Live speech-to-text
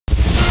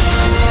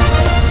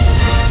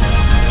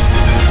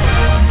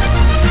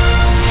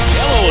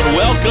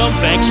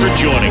everyone. Thanks for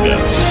joining us.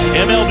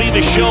 MLB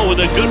The Show with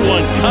a good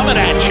one coming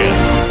at you.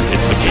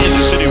 It's the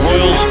Kansas City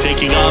Royals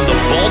taking on the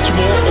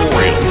Baltimore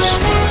Orioles.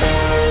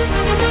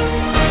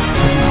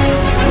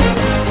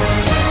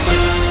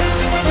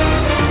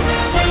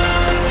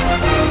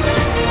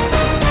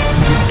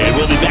 And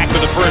we'll be back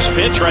with the first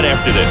pitch right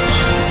after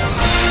this.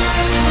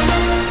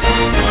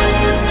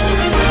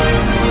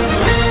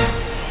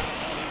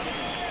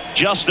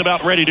 Just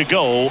about ready to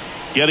go.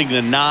 Getting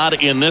the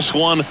nod in this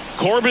one,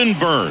 Corbin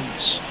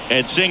Burns.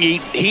 And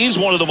Singy, he's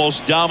one of the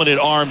most dominant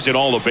arms in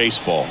all of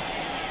baseball.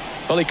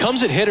 Well, he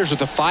comes at hitters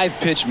with a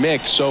 5-pitch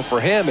mix, so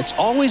for him, it's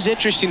always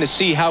interesting to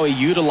see how he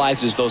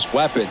utilizes those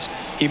weapons.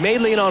 He may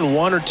lean on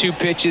 1 or 2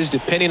 pitches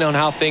depending on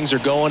how things are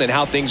going and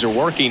how things are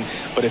working,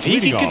 but if he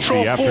can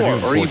control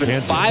 4 or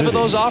even 5 of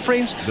those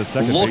offerings,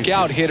 look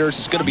out, hitters.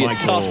 It's going to be a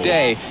tough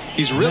day.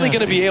 He's really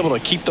going to be able to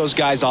keep those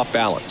guys off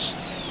balance.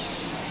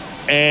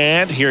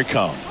 And here it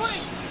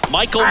comes.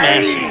 Michael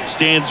Massey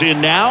stands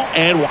in now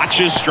and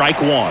watches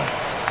strike 1.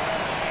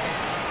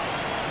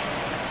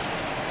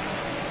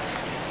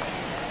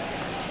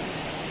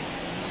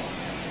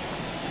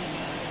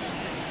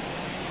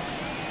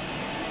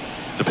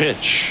 The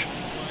pitch.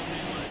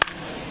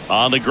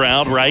 On the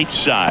ground, right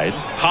side.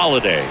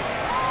 Holiday.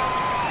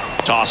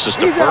 Tosses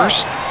to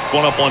first.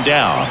 1 up, 1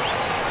 down.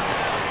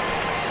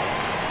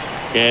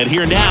 And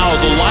here now,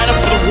 the lineup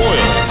for the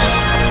Royals.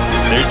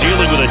 They're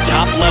dealing with a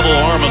top-level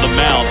arm on the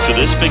mound, so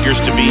this figures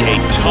to be a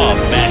tough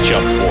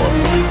matchup for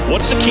them.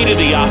 What's the key to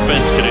the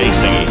offense today,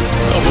 Singy?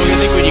 Oh, I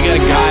think when you got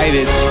a guy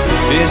that's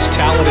this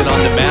talented on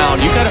the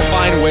mound, you got to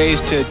find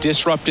ways to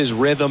disrupt his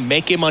rhythm,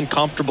 make him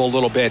uncomfortable a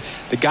little bit.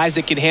 The guys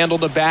that can handle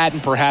the bat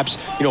and perhaps,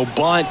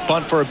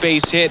 bunt for a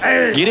base hit,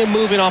 get him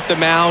moving off the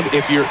mound.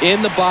 If you're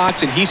in the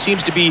box and he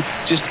seems to be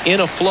just in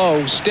a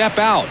flow, step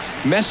out,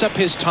 mess up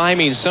his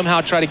timing,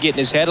 somehow try to get in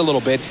his head a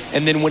little bit,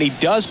 and then when he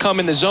does come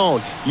in the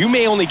zone, you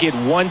may only get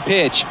 1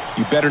 pitch.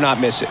 You better not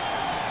miss it.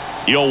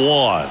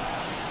 0-1.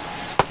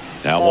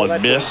 That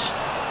one missed.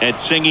 And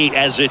Singy,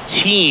 as a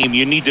team,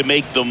 you need to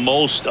make the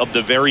most of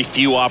the very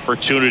few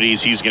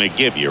opportunities he's going to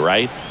give you,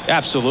 right?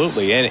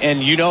 Absolutely.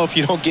 And if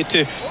you don't get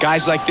to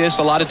guys like this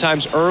a lot of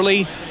times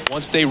early,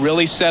 once they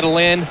really settle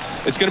in,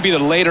 it's going to be the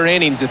later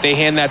innings that they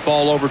hand that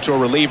ball over to a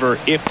reliever,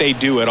 if they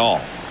do at all.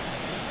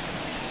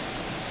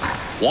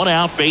 1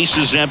 out, base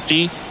is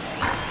empty.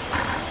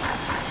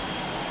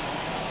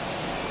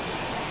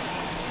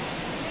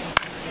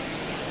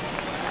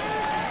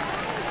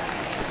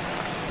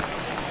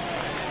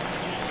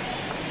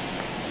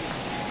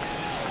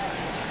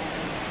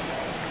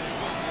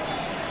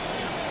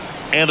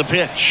 And the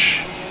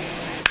pitch.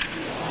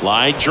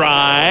 Line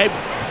drive.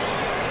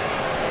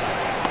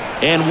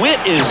 And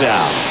Witt is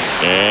out.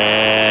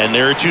 And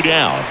there are 2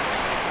 down.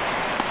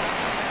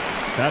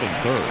 Batting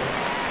third,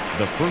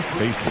 the first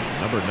baseman,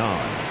 number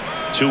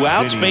 9. 2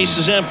 outs, base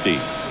is empty.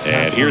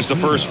 And here's the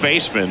first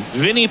baseman,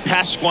 Vinny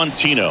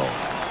Pasquantino.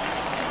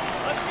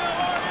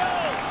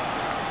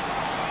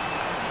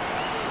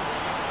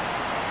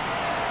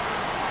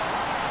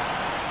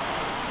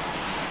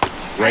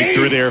 Right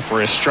through there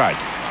for a strike.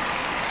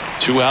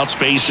 2 outs,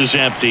 base is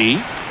empty.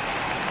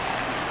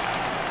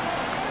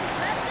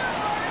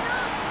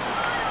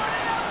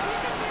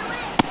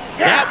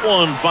 That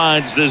one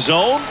finds the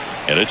zone,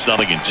 and it's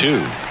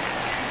 0-2.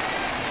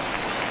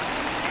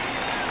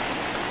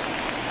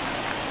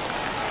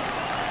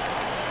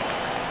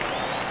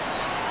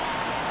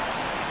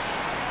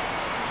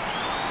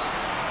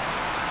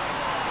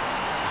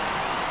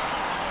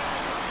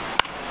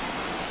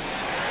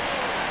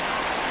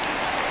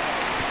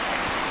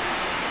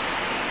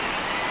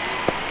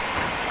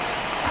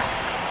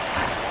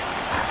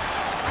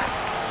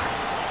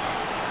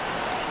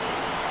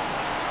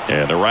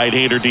 And the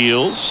right-hander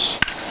deals.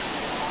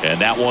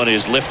 And that one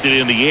is lifted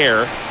in the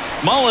air.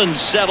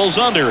 Mullins settles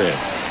under it.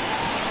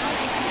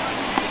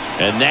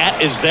 And that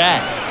is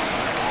that.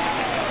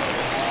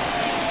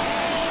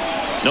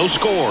 No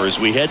score as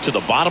we head to the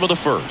bottom of the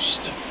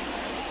first.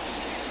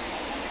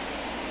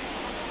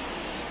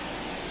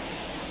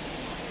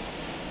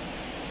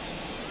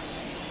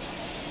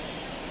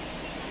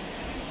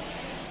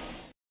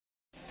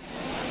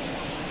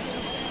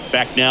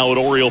 Back now at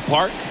Oriole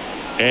Park.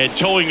 And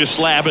towing the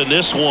slab in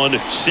this one,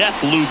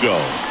 Seth Lugo.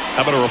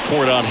 How about a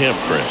report on him,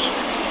 Chris?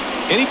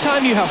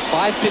 Anytime you have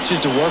 5 pitches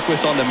to work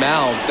with on the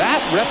mound,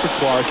 that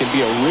repertoire can be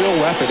a real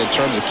weapon in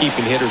terms of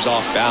keeping hitters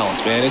off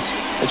balance, man. It's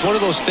one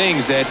of those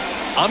things that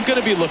I'm going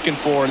to be looking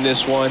for in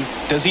this one.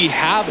 Does he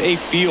have a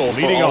feel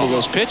for all of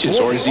those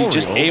pitches, or is he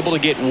just able to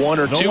get 1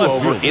 or 2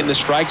 over in the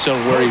strike zone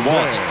where he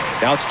wants?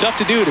 Now, it's tough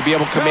to do to be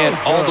able to command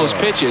all those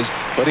pitches,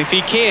 but if he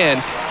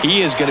can,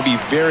 he is going to be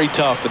very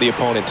tough for the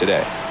opponent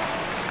today.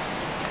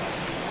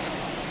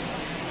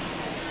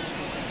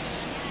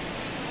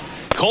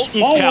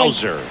 Colton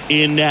Cowser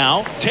in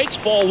now, takes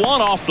ball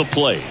 1 off the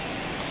plate.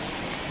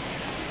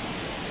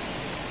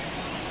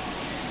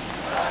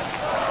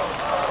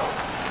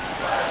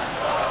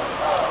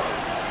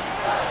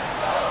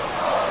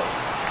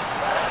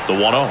 The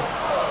 1-0.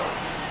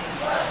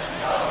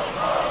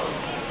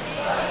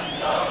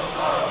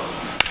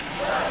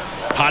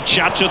 Hot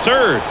shot to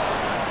third.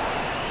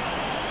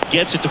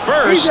 Gets it to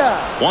first.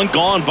 One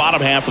gone,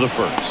 bottom half of the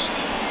first.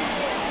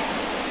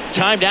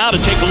 Time now to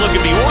take a look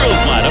at the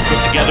Orioles lineup put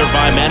together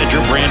by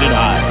manager Brandon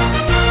Hyde.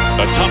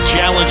 A tough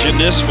challenge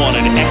in this one,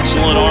 an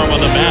excellent arm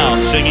on the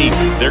mound. Singy,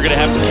 they're going to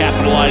have to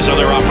capitalize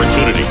on their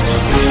opportunities.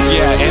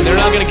 Yeah, and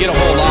they're not going to get a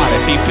whole lot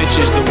if he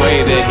pitches the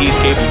way that he's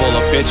capable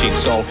of pitching.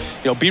 So,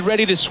 be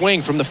ready to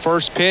swing from the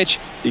first pitch.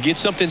 You get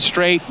something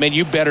straight, man,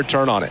 you better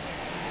turn on it.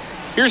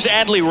 Here's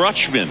Adley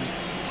Rutschman.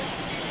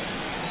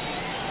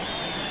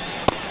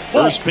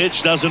 First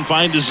pitch doesn't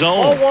find the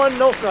zone. 0-1,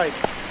 no strike.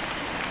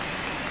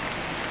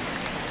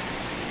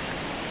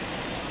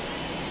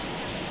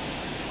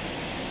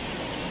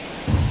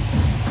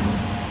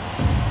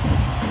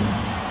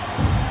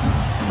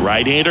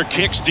 Right-hander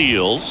kicks,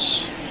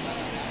 deals.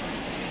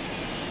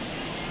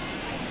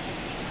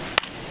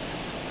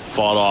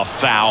 Fought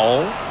off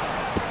foul.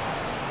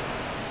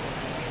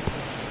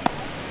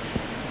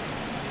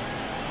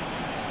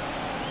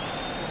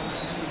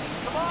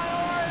 Come on,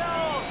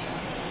 Orioles!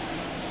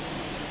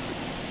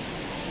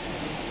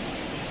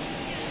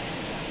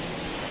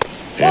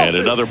 And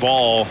another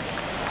ball.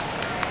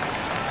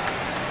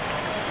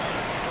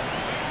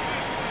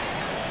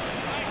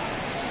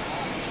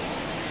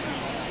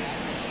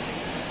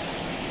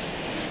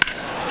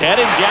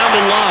 Heading down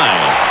the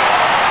line.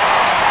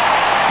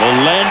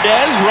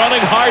 Melendez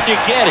running hard to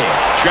get it.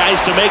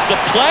 Tries to make the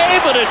play,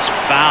 but it's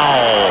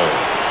foul.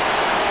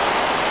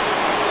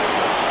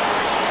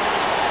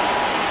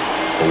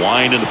 The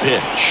wind and the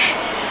pitch.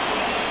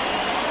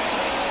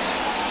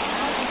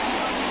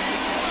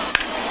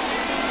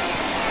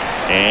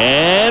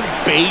 And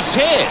base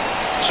hit.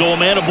 So a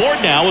man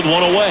aboard now with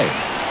one away.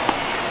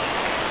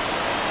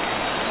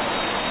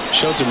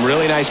 Showed some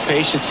really nice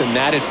patience in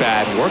that at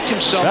bat. Worked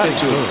himself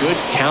into a good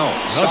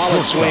count.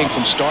 Solid swing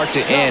from start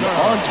to end.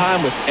 On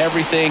time with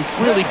everything.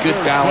 Really good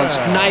balance.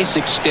 Nice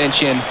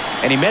extension.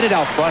 And he met it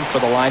out front for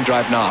the line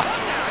drive knock.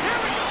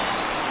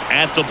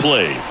 At the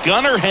plate,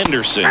 Gunnar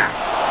Henderson.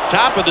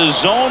 Top of the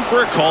zone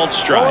for a called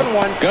strike.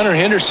 Gunnar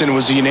Henderson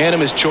was a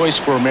unanimous choice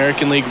for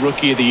American League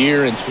Rookie of the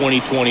Year in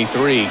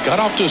 2023. Got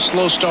off to a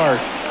slow start,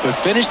 but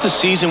finished the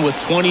season with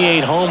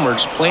 28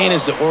 homers, playing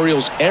as the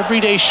Orioles'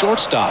 everyday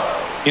shortstop.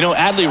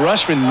 Adley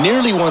Rutschman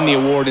nearly won the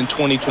award in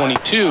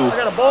 2022.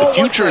 The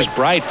future is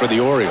bright for the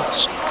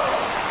Orioles.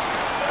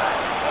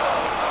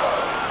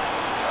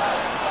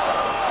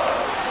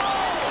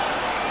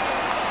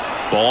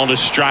 Ball to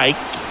strike.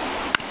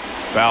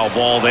 Foul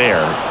ball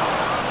there.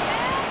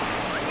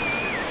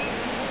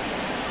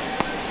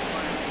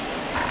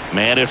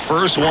 Man at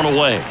first, one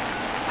away.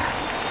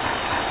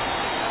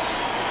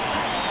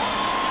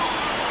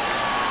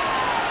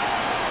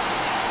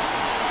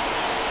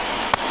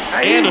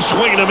 And a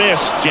swing and a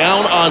miss.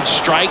 Down on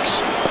strikes.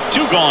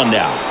 Two gone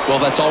now. Well,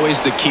 that's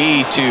always the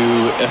key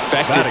to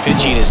effective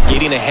pitching is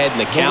getting ahead in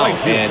the count.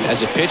 And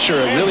as a pitcher,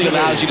 it really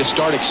allows you to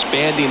start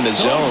expanding the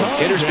zone.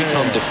 Hitters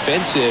become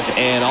defensive,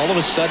 and all of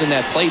a sudden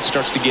that plate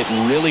starts to get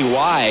really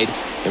wide.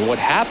 And what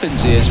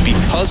happens is,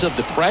 because of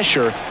the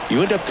pressure,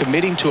 you end up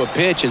committing to a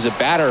pitch as a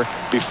batter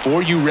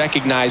before you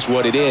recognize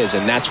what it is,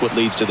 and that's what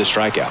leads to the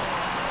strikeout.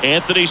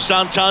 Anthony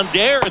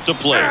Santander at the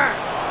plate.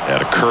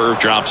 And a curve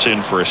drops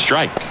in for a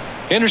strike.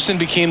 Henderson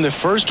became the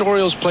first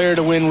Orioles player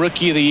to win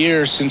Rookie of the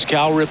Year since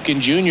Cal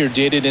Ripken Jr.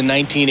 did it in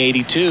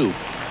 1982.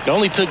 It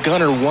only took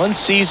Gunnar one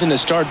season to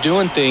start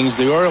doing things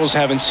the Orioles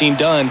haven't seen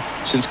done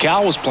since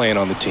Cal was playing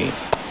on the team.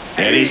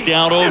 And he's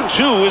down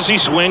 0-2 as he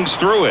swings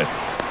through it.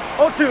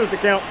 0-2 is the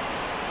count.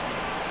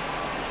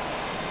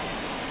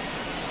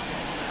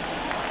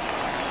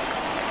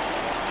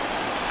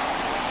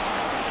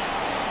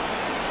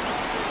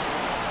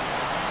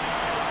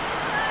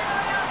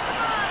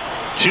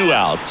 Two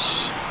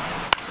outs.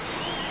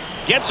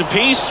 Gets a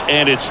piece,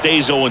 and it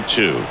stays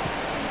 0-2.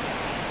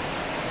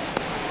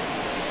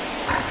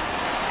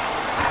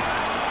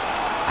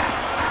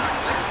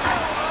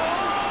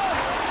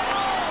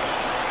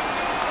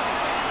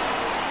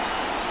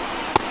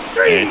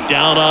 And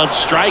down on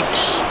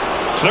strikes.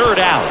 Third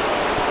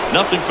out.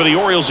 Nothing for the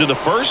Orioles in the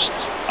first.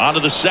 On to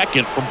the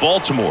second for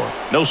Baltimore.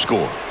 No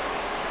score.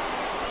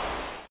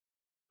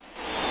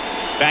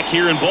 Back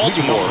here in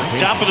Baltimore,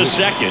 top of the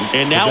second,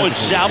 and now it's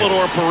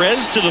Salvador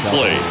Perez to the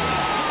plate.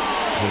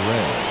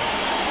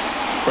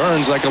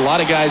 Burns, like a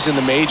lot of guys in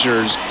the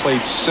majors,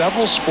 played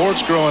several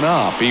sports growing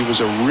up. He was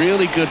a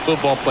really good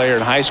football player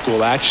in high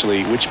school,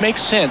 actually, which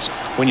makes sense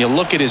when you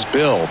look at his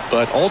build.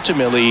 But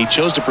ultimately, he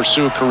chose to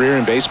pursue a career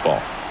in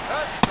baseball.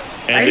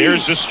 And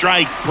there's the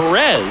strike.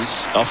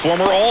 Perez, a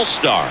former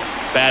All-Star,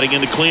 batting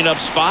in the cleanup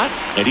spot,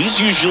 and he's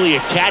usually a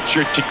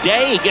catcher.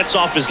 Today, he gets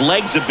off his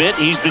legs a bit.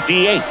 He's the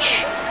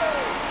DH.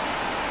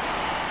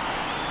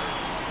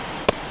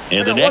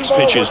 And the next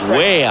pitch is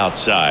way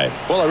outside.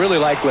 Well, I really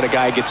like when a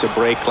guy gets a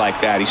break like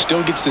that. He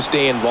still gets to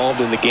stay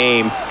involved in the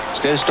game.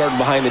 Instead of starting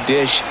behind the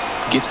dish,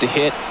 gets to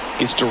hit,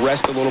 gets to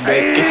rest a little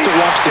bit, gets to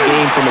watch the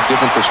game from a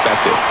different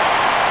perspective.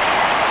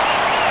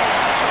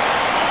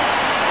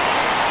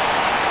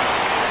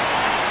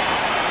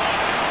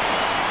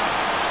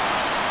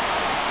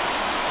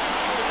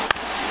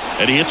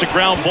 And he hits a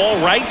ground ball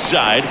right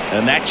side,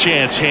 and that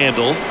chance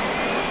handled.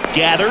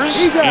 Gathers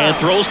and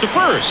throws to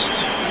first.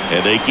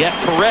 And they get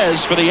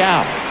Perez for the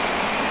out.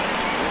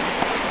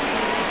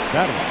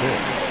 That is it.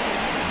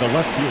 The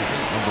left fielder,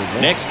 number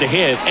 1. Next to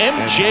hit,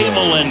 M.J.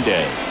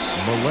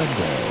 Melendez.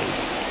 Melendez.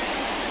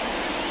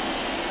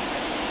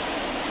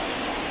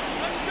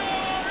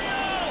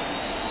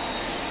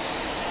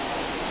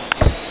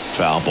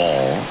 Foul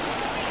ball.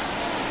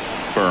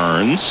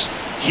 Burns.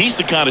 He's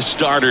the kind of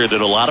starter that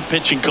a lot of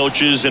pitching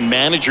coaches and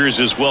managers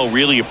as well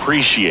really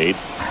appreciate.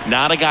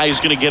 Not a guy who's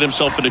going to get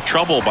himself into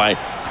trouble by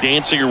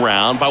dancing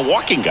around, by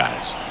walking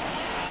guys.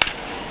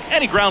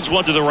 And he grounds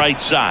one to the right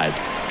side.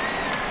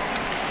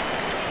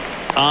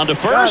 On to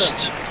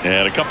first.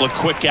 And a couple of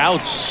quick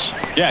outs.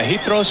 Yeah, he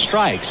throws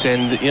strikes,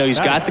 and he's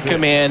got the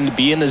command,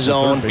 be in the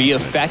zone, be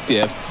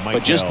effective,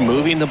 but just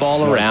moving the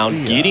ball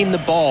around, getting the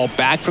ball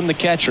back from the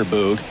catcher,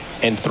 Boog,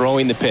 and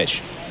throwing the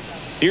pitch.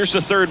 Here's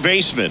the third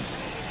baseman.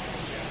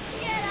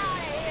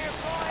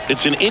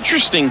 It's an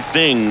interesting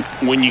thing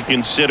when you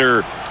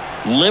consider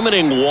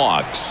limiting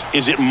walks.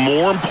 Is it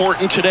more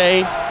important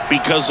today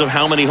because of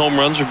how many home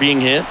runs are being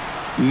hit?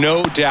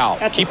 No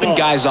doubt. Keeping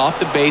guys off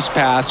the base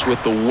paths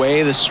with the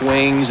way the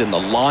swings and the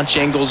launch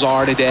angles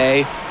are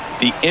today,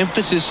 the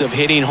emphasis of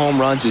hitting home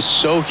runs is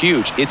so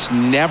huge. It's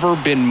never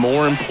been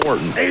more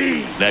important.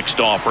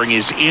 Next offering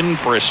is in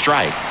for a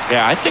strike.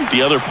 Yeah, I think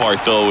the other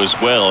part, though, as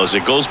well, is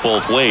it goes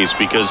both ways,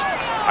 because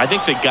I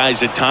think that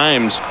guys at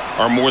times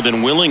are more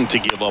than willing to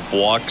give up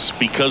walks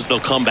because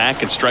they'll come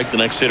back and strike the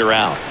next hitter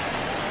out.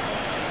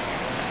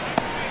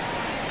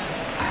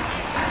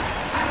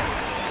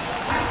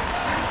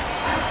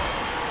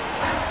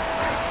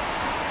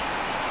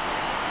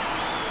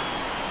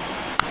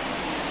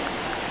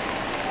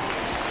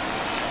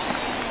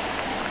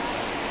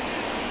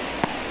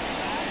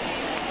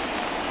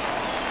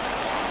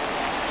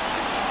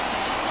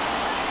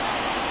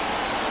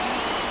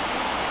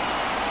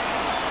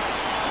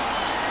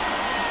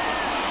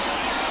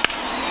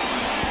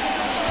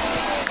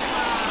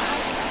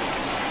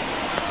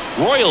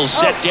 Royals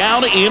set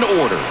down in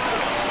order.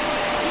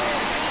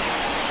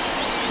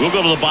 We'll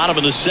go to the bottom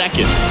of the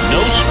second.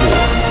 No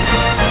score.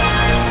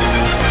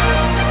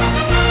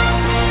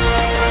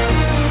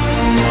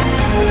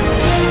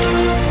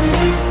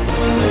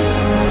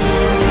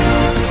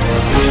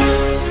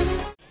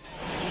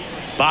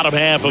 Bottom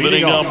half of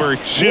inning number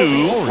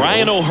 2.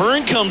 Ryan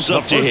O'Hearn comes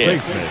up to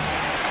hit. Ryan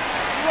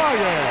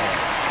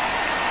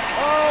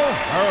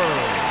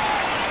O'Hearn.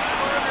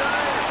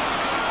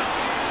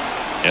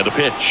 And a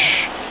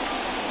pitch.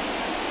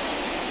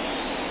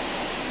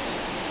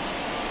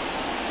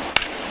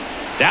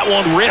 That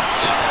one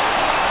ripped.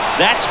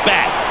 That's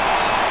back.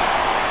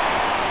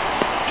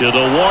 To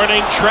the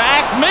warning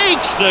track.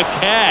 Makes the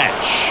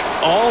catch.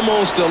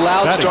 Almost a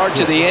loud start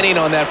to the inning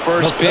on that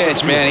first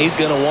pitch. Man, he's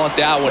going to want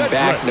that one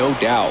back, no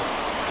doubt.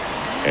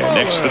 And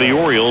next for the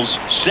Orioles,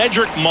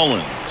 Cedric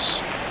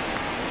Mullins.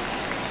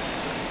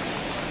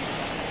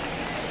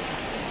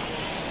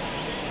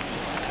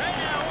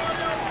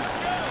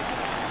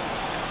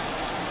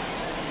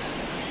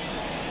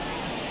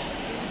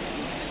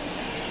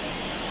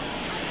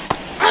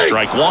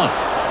 Strike one.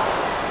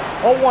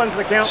 0-1's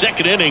the count.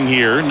 Second inning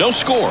here, no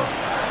score.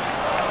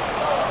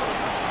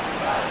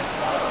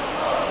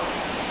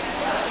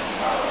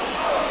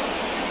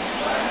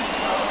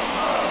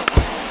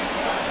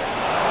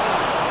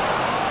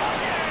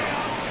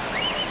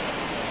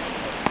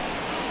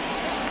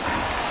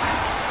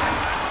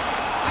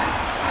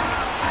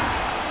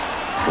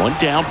 One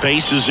down,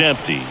 base is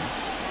empty.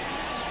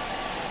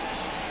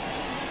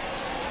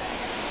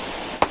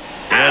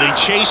 And he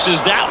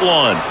chases that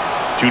one.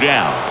 2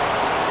 down.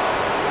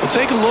 Well,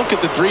 take a look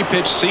at the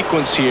 3-pitch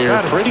sequence here.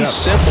 Pretty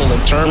simple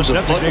in terms of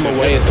putting them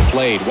away at the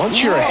plate.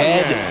 Once you're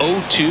ahead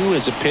 0-2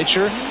 as a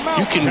pitcher,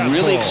 you can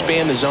really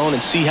expand the zone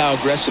and see how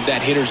aggressive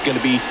that hitter is going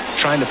to be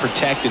trying to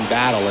protect and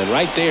battle. And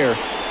right there,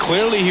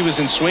 clearly he was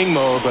in swing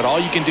mode, but all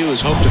you can do is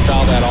hope to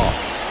foul that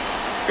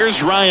off.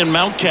 Here's Ryan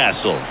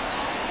Mountcastle.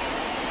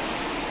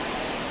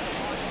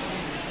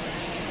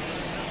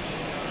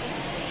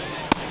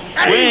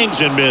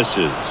 Swings and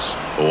misses.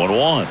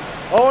 0-1.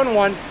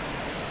 0-1.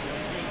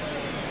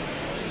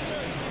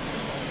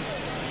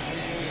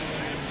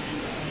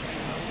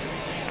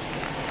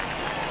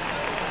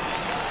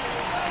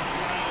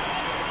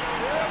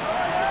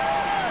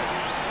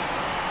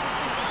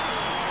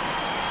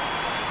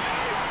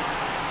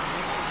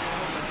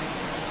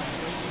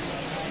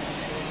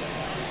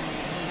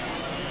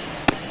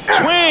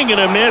 Swing and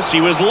a miss. He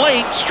was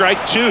late.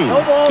 Strike 2.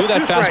 Threw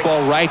that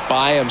fastball right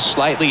by him,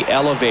 slightly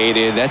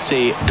elevated. That's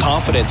a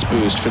confidence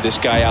boost for this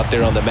guy out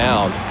there on the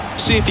mound.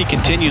 See if he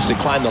continues to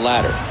climb the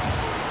ladder.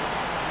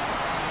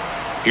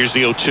 Here's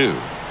the 0-2.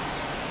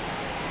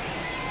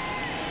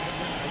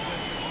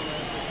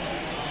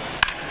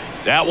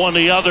 That one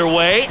the other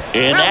way,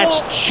 and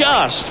that's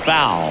just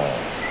foul.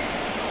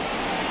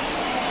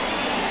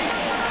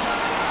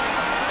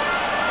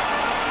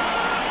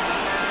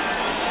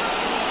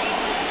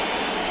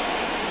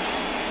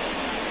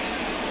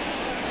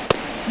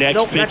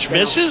 Next pitch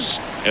misses.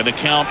 And the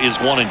count is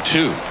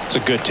 1-2. It's a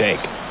good take.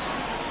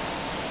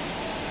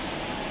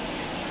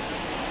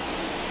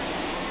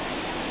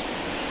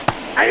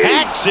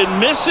 Hacks and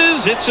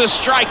misses. It's a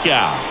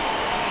strikeout.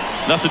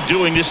 Nothing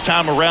doing this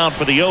time around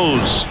for the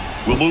O's.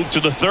 We'll move to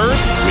the third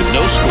with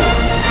no score.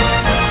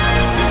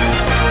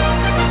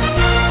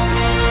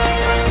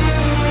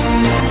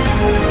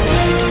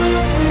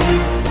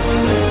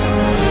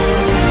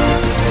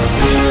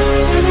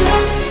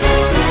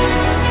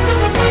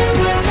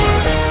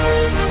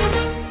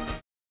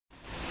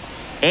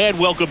 And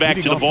welcome back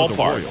to the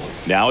ballpark.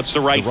 Now it's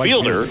the right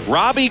fielder,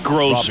 Robbie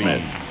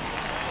Grossman.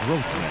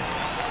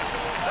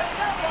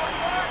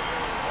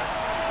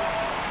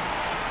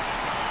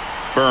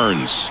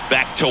 Burns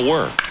back to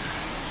work.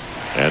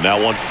 And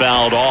that one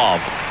fouled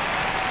off.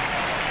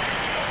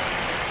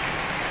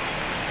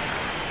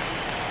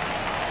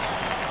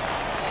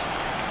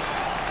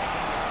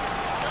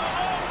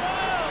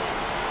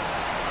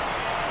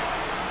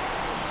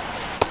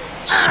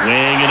 Swing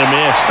and a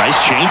miss. Nice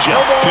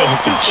changeup.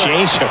 Good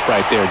changeup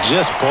right there.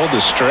 Just pulled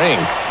the string.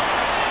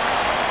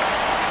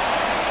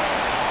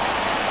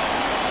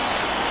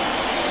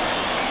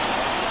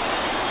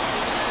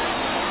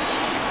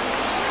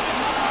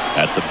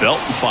 At the belt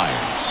and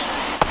fires.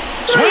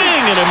 Swing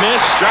and a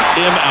miss. Struck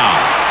him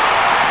out.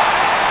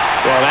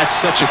 Well, that's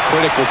such a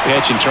critical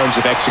pitch in terms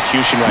of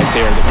execution right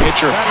there. The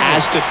pitcher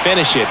has to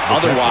finish it.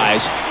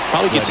 Otherwise,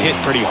 probably gets hit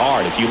pretty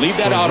hard. If you leave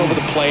that out over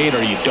the plate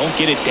or you don't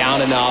get it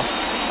down enough,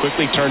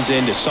 quickly turns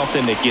into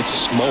something that gets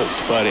smoked.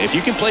 But if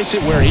you can place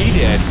it where he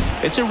did,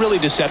 it's a really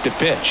deceptive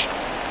pitch.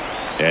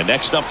 And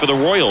next up for the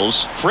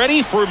Royals,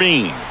 Freddie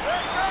Fermin.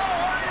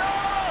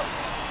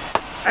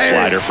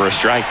 Slider for a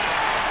strike.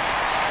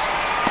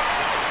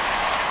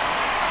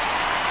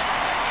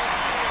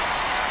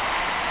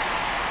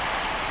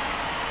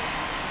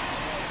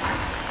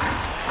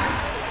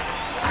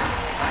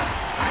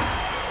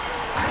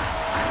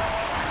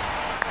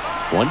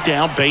 One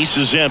down, base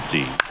is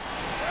empty.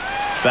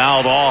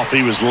 Fouled off.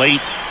 He was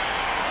late.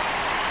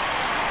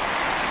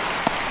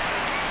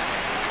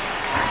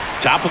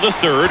 Top of the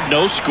third,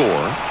 no score.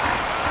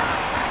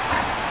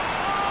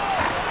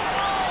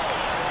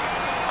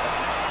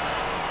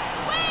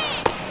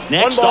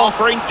 Next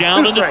offering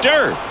down in the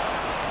dirt.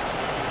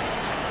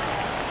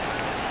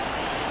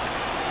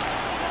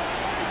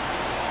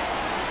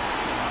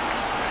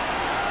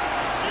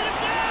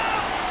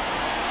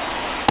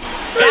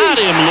 Got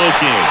him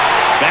looking.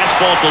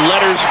 Fastball to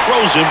letters,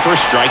 frozen for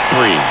strike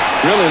 3.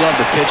 Really love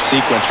the pitch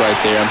sequence right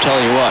there. I'm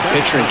telling you what,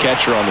 pitcher and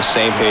catcher on the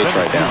same page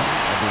right now.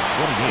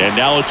 And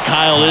now it's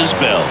Kyle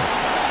Isbell.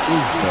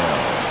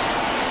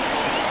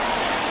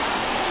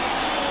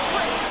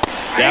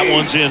 That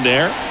one's in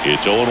there.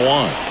 It's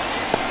 0-1.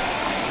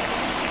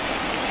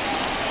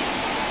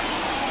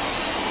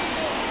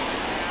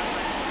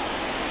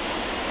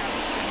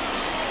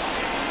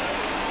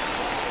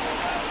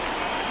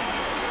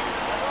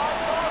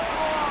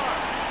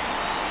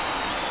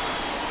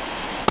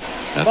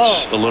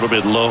 That's a little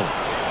bit low.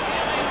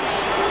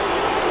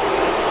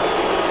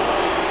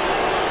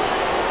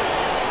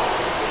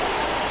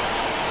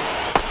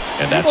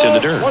 And that's in the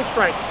dirt. One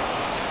strike.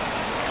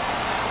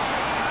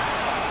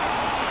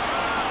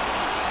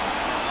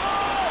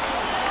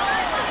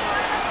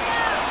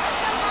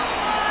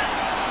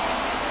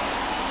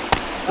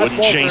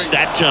 Wouldn't chase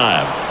that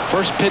time.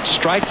 First pitch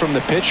strike from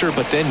the pitcher,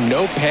 but then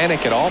no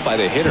panic at all by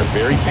the hitter.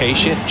 Very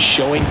patient,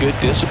 showing good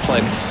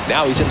discipline.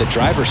 Now he's in the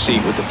driver's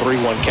seat with the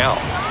 3-1 count.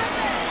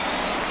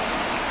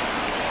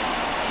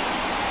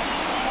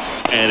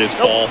 And it's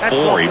ball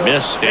 4. He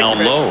missed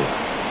down low.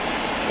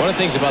 One of the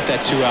things about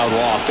that 2-out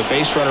walk, the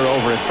base runner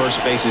over at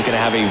first base is going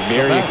to have a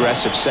very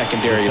aggressive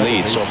secondary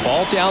lead. So a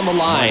ball down the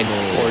line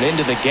or an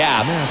into the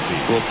gap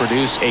will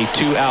produce a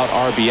 2-out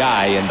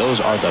RBI, and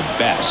those are the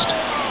best.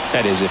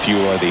 That is, if you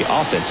are the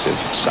offensive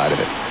side of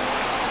it.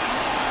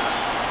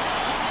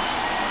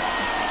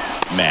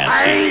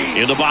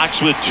 Massey in the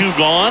box with 2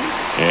 gone,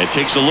 and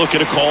takes a look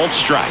at a called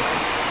strike.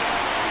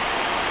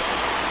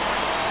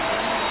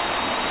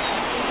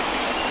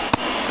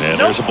 And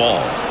there's a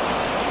ball.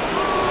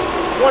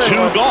 2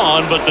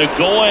 gone, but the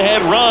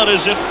go-ahead run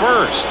is at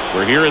first.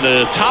 We're here in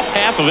the top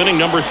half of inning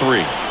number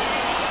 3.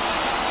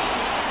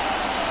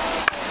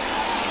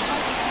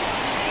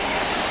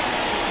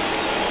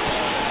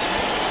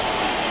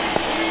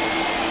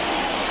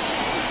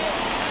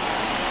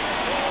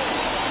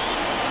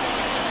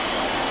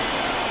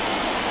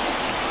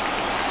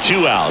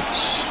 Two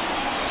outs.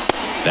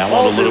 That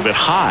one a little bit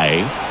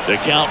high. The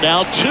count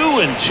now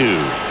 2-2.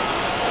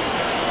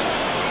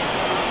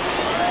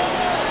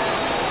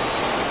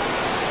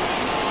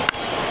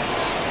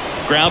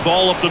 Ground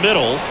ball up the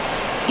middle.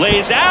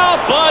 Lays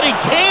out, but he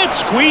can't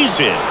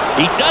squeeze it.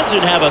 He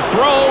doesn't have a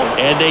throw,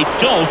 and they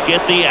don't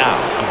get the out.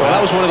 Well,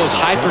 that was one of those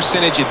high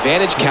percentage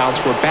advantage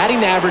counts where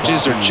batting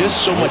averages are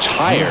just so much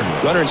higher.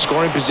 Runner in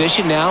scoring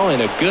position now,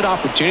 and a good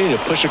opportunity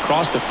to push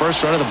across the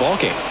first run of the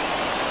ballgame.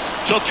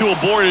 So 2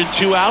 aboard and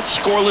 2 out,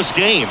 scoreless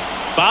game.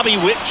 Bobby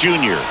Witt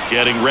Jr.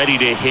 getting ready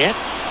to hit.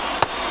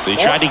 They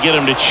tried to get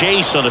him to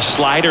chase on a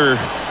slider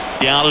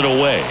down and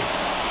away.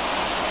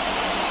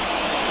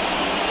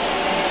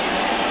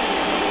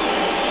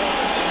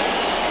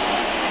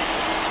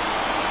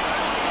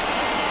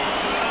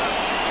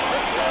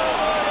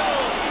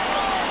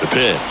 The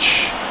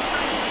pitch.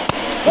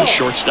 The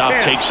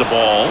shortstop takes the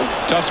ball.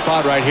 Tough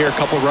spot right here. A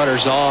couple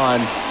runners on.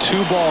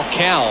 2-ball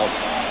count.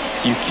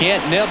 You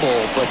can't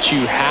nibble, but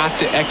you have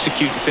to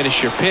execute and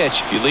finish your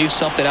pitch. If you leave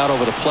something out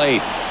over the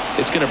plate,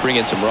 it's going to bring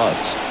in some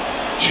runs.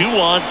 2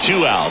 on,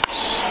 2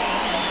 outs.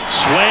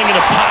 Swing and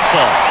a pop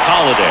ball.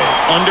 Holiday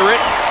under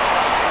it.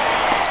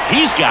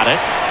 He's got it,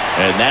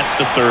 and that's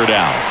the 3rd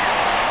out.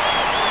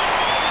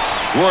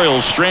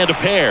 Royals strand a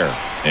pair,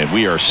 and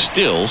we are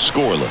still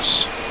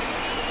scoreless.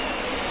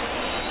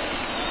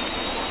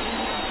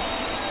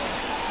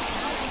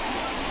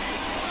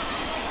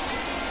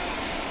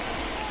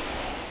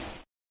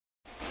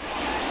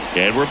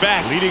 And we're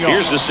back.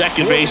 Here's the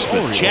second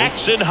baseman,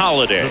 Jackson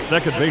Holiday. The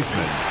second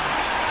baseman,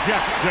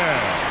 Jackson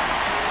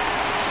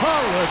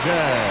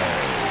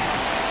Holiday.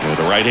 And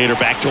the right-hander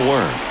back to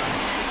work.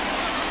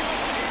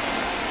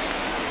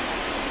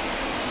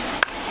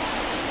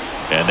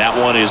 And that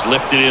one is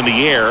lifted in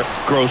the air.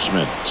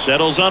 Grossman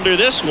settles under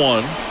this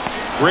one.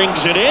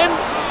 Brings it in.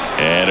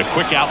 And a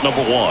quick out,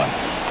 number 1.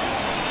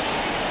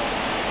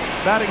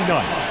 Batting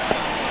ninth,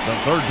 the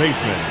third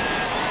baseman,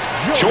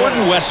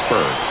 Jordan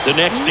Westburg, the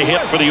next to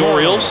hit for the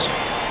Orioles.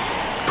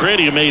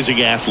 Pretty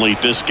amazing athlete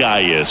this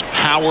guy is.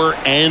 Power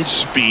and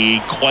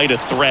speed, quite a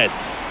threat.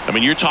 I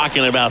mean, you're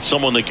talking about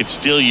someone that could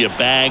steal you a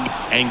bag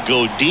and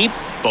go deep.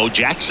 Bo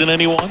Jackson,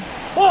 anyone?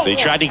 They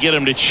tried to get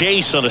him to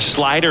chase on a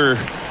slider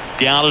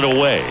down and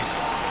away.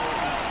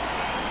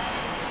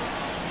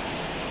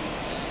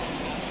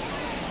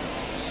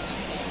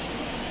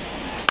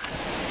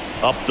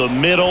 Up the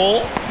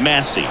middle,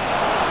 Massey.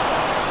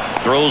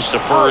 Throws to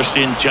first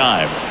in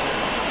time.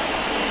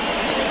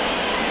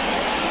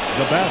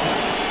 the batter,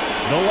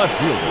 the left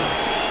fielder,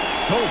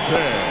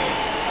 Colton.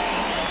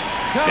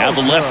 Now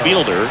the left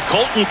fielder,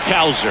 Colton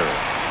Cowser.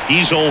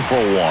 He's 0 for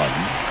 1.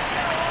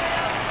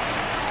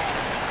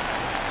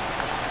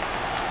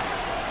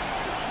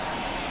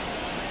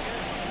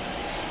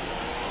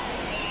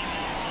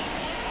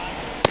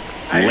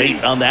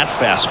 Late on that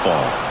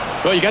fastball.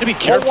 Well, you got to be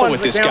careful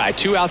with this guy.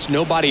 2 outs,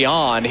 nobody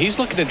on. He's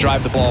looking to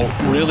drive the ball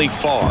really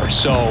far.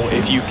 So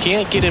if you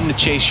can't get him to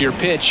chase your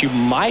pitch, you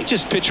might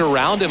just pitch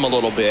around him a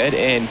little bit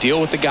and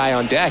deal with the guy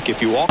on deck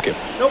if you walk him.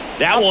 Nope.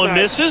 That one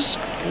misses.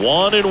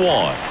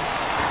 1-1.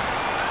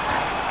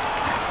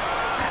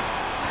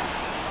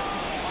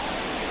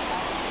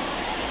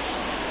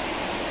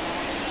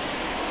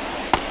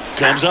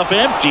 Comes up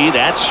empty.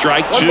 That's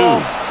strike 2.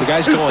 The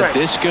guy's going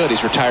this good.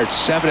 He's retired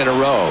 7 in a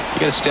row. You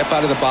got to step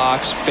out of the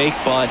box, fake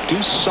bunt,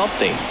 do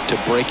something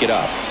to break it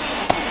up.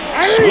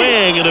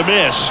 Swing and a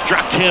miss.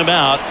 Struck him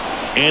out.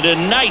 And a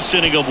nice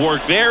inning of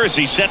work there as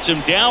he sets him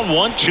down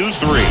 1, 2, 3.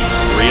 3 up,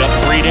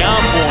 3 down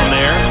for him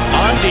there.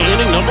 On to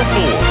inning number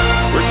 4.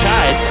 We're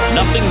tied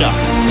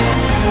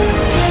 0-0.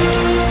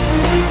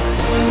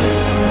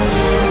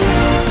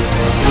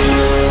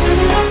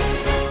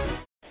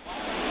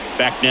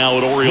 Back now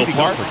at Oriole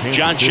Park,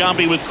 John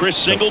Sciambi with Chris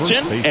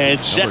Singleton,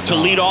 and set to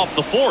lead off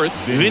the 4th,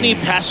 Vinny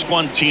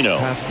Pasquantino.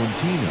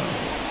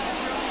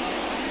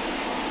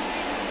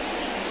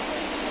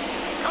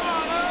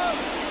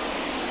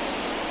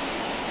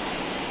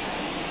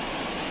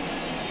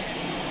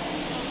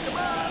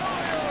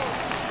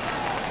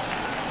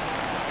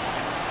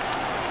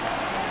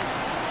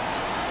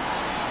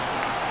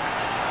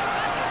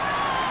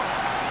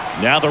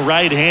 Now the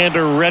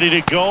right-hander ready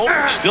to go.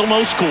 Still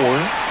no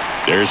score.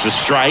 There's a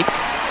strike.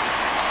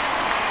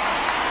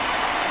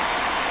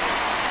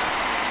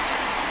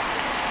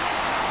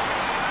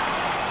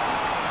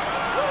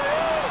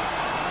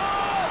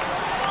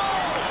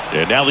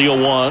 And now the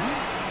 0-1.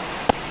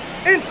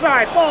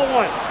 Inside, ball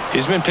 1.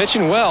 He's been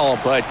pitching well,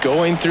 but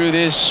going through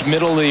this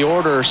middle of the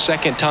order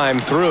second time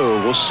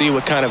through, we'll see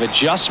what kind of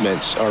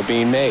adjustments are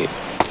being made.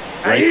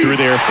 Right through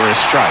there for a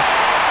strike.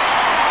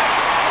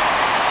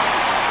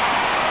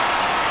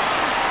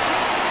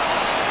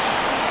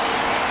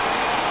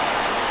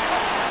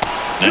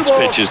 Next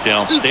pitch is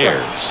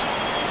downstairs.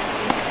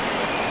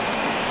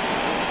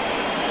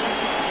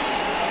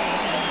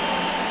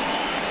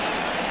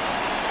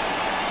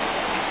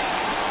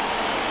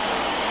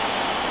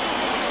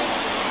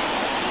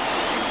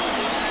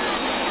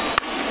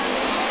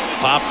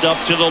 Popped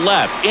up to the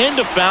left,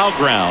 into foul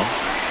ground.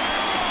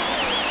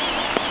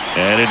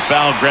 And in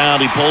foul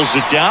ground, he pulls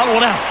it down,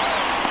 1 out.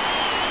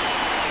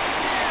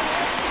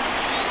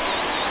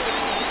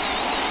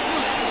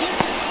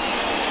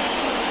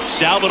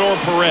 Salvador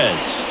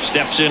Perez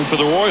steps in for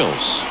the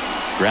Royals.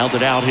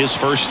 Grounded out his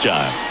first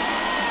time.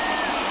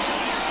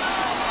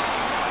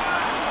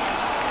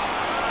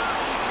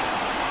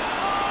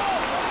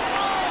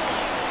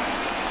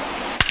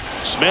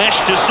 Smash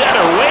to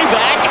center, way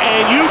back,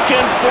 and you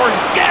can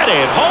forget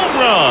it. Home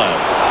run.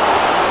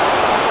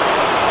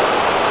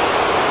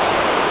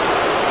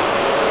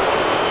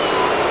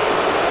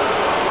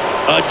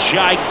 A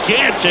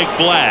gigantic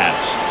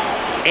blast.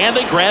 And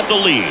they grab the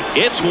lead.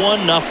 It's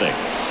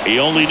 1-0. He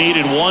only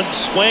needed 1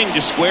 swing to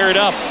square it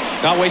up.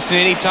 Not wasting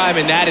any time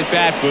in that at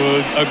bat,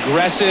 Boog.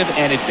 Aggressive,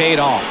 and it paid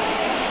off.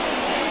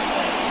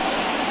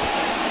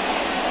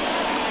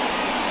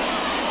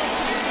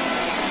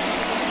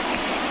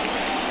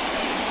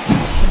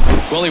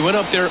 Well, he went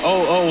up there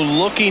 0-0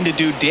 looking to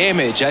do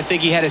damage. I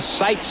think he had his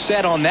sights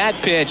set on that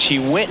pitch. He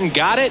went and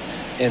got it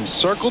and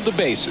circled the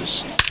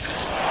bases.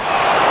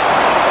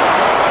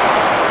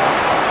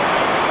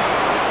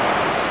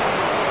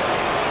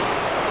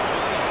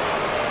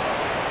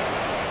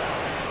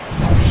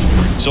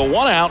 So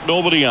 1 out,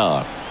 nobody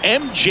on.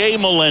 MJ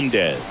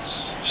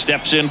Melendez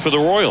steps in for the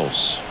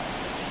Royals.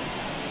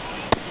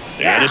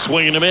 And a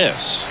swing and a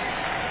miss.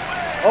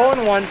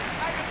 0-1.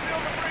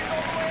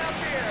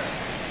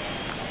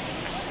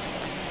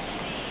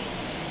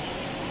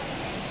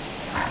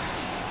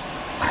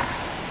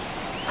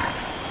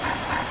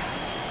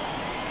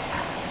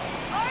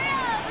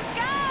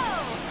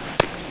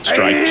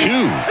 Strike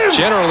 2.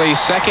 Generally,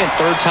 second,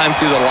 third time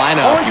through the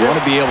lineup, you want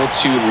to be able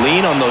to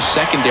lean on those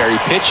secondary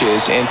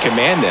pitches and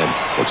command them.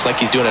 Looks like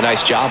he's doing a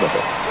nice job of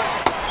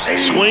it.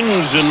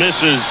 Swings and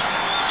misses.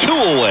 2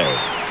 away.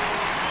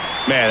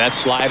 Man, that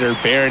slider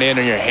bearing in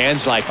on your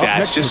hands like that,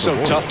 it's just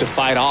so tough to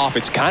fight off.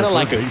 It's kind of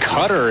like a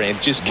cutter and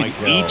just can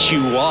eat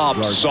you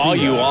up, saw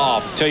you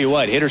off. Tell you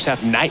what, hitters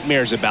have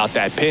nightmares about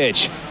that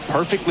pitch.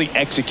 Perfectly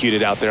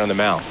executed out there on the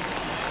mound.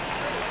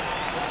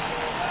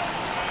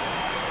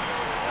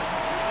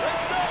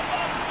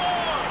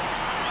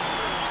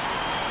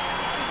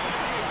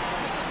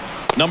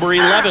 Number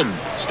 11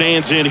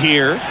 stands in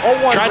here.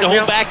 Tried to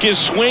hold back his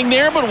swing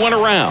there, but went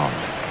around.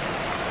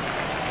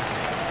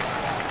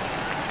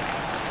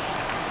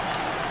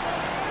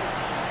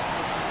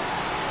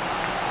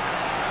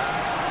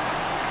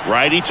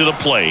 Righty to the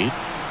plate.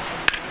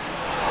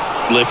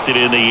 Lifted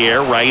in the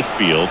air, right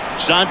field.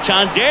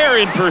 Santander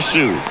in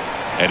pursuit.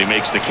 And he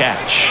makes the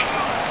catch.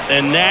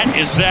 And that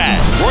is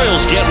that.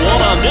 Royals get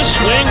one on this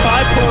swing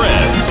by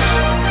Perez.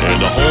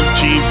 And the home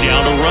team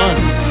down a run.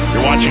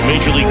 You're watching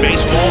Major League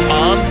Baseball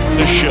on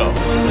the show.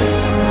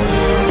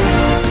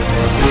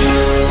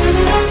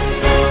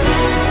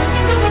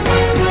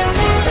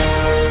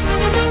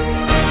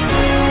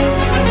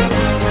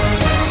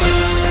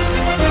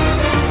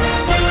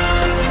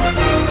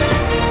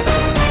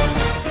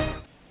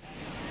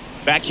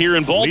 Back here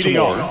in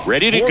Baltimore,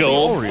 ready to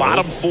go,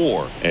 bottom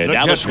 4. And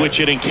now the switch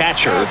hitting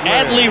catcher,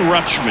 Adley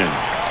Rutschman.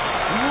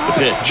 The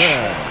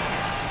pitch.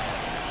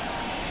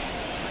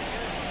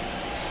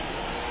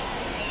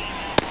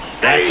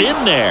 That's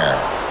in there.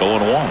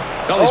 0-1.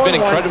 Well, he's been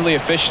incredibly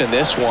efficient in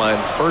this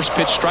one. First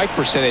pitch strike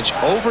percentage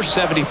over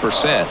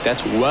 70%.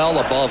 That's well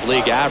above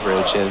league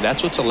average, and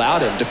that's what's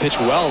allowed him to pitch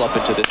well up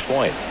until this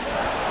point.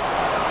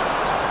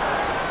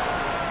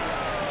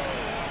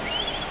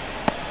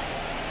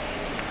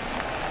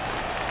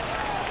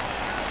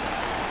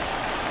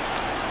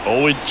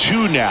 Oh,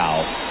 2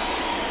 now.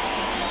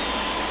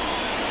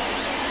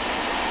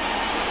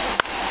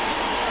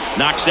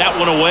 Knocks that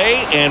one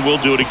away, and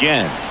we'll do it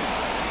again.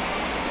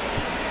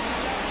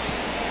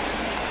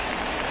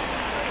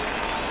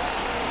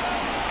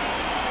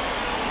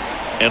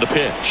 And a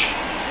pitch.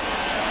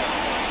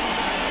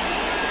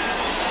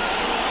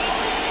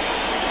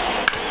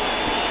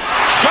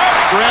 Sharp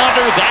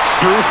grounder. That's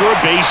through for a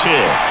base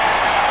hit.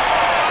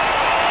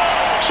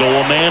 So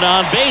a man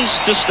on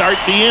base to start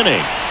the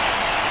inning.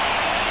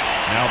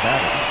 Now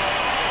batting,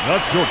 the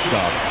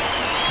shortstop.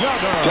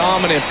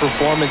 Dominant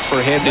performance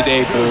for him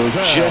today, Boo.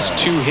 Just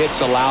 2 hits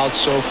allowed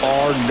so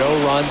far. No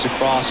runs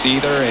across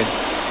either. And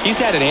he's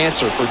had an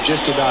answer for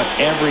just about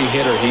every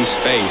hitter he's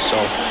faced. So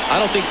I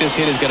don't think this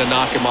hit is going to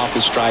knock him off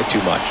his stride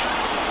too much.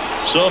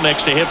 So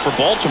next to hit for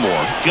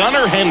Baltimore,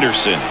 Gunnar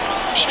Henderson.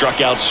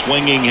 Struck out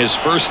swinging his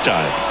first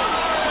time.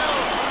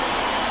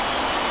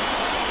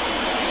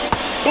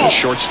 The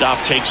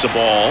shortstop takes the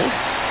ball.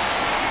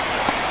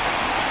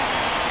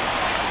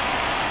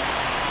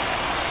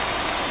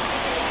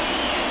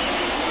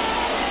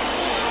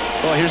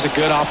 Well, here's a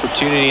good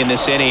opportunity in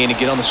this inning to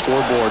get on the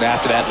scoreboard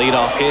after that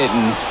leadoff hit,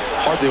 and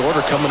hardly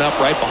order coming up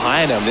right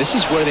behind them. This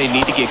is where they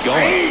need to get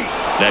going.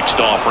 Next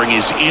offering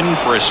is in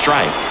for a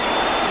strike.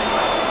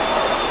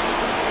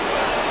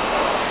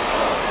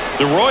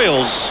 The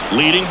Royals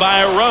leading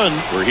by a run.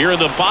 We're here in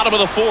the bottom of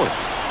the 4th.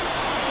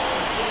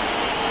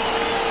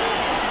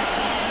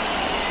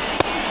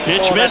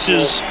 Pitch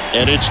misses,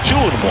 and it's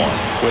 2-1.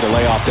 Way to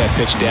lay off that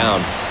pitch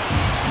down.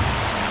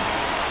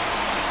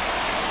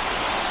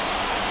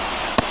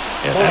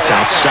 And that's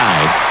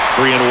outside.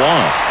 3-1.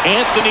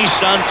 Anthony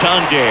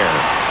Santander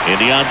in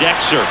the on-deck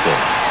circle.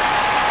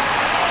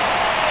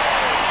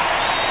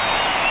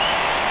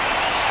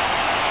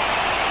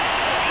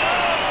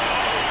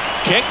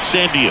 Kicks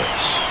and deals.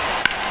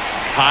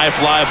 High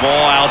fly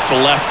ball out to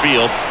left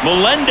field.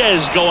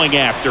 Melendez going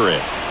after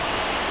it.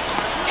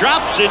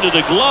 Drops into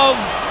the glove.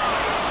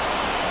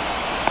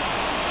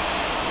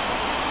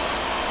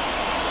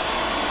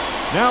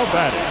 Now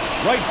batting,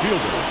 right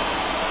fielder,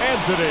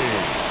 Anthony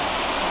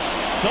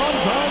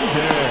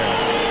Santander.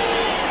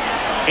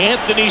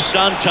 Anthony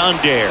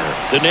Santander,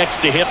 the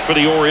next to hit for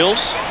the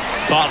Orioles.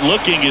 Caught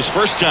looking his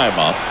first time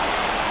up.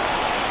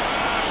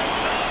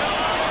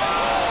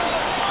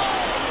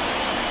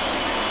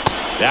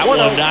 That one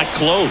not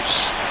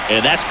close.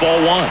 And that's ball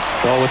 1.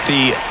 Well, with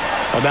the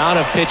amount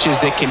of pitches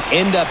that can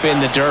end up in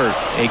the dirt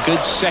a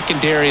good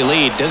secondary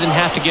lead. Doesn't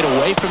have to get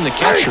away from the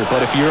catcher,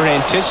 but if you're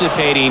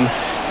anticipating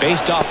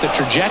based off the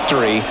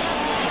trajectory,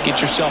 get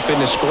yourself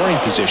into scoring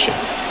position.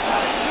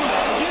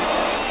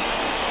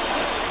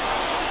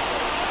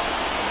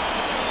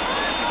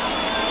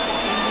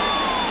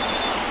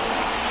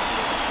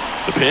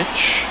 The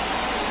pitch.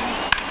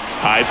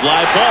 High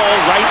fly ball,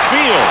 right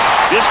field.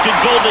 This could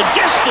go the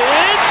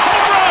distance.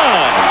 Home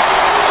run!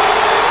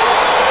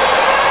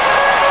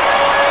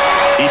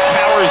 He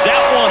powers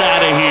that one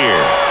out of here.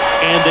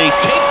 And they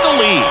take the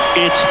lead.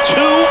 It's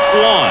 2-1.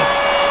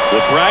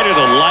 The brighter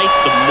the lights,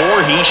 the more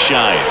he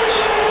shines.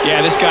 Yeah,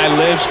 this guy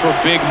lives for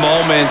big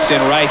moments, and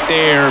right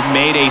there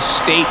made a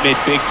statement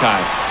big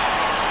time.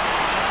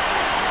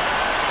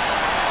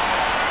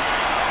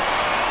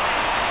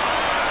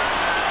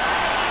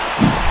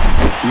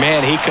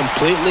 Man, he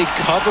completely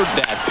covered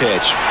that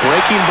pitch.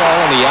 Breaking ball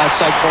on the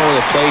outside corner of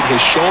the plate.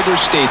 His shoulder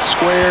stayed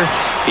square.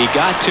 He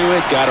got to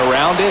it, got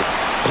around it,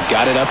 and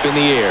got it up in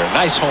the air.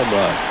 Nice home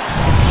run.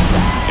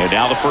 And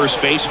now the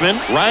first baseman,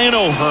 Ryan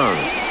O'Hearn.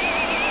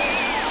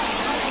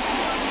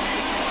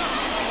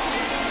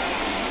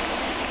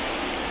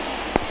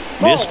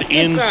 Missed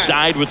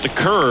inside with the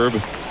curve.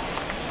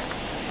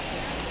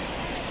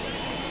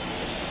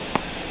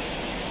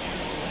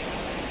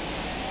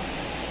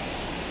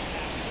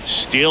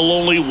 Still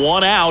only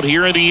one out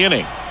here in the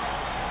inning.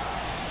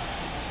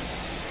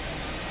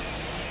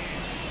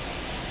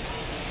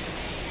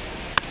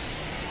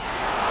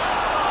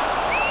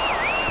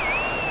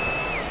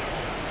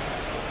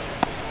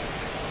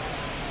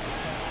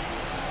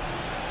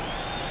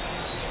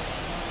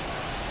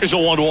 Here's a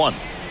 1-1.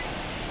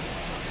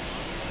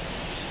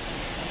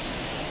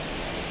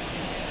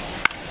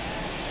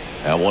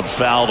 That one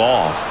fouled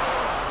off.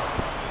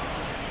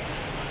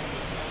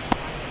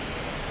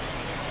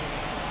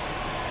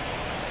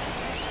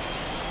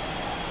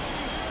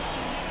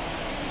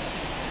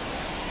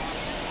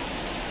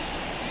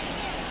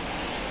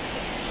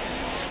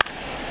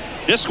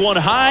 This one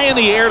high in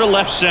the air to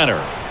left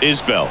center.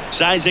 Isbell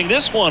sizing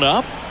this one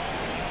up.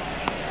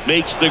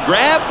 Makes the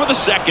grab for the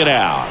second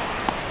out.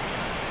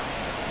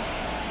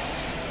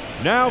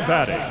 Now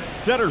batting,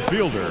 center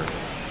fielder,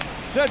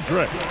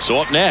 Cedric.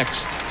 So up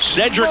next,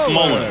 Cedric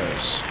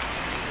Mullins.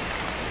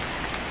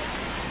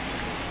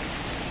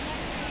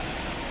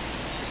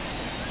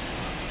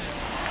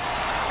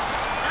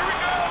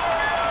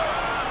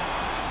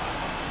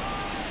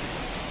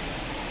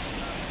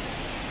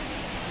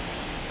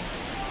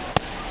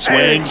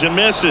 Swings and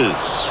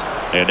misses.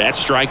 And that's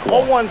strike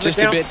one.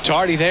 Just a bit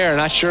tardy there.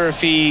 Not sure if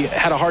he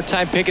had a hard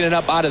time picking it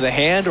up out of the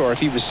hand or if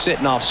he was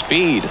sitting off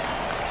speed.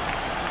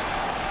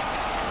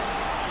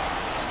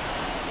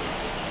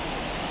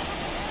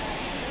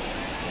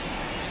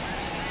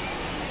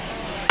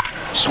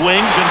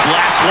 Swings and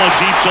blasts one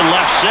deep to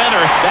left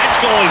center. That's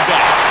going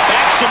back.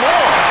 Back some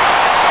more.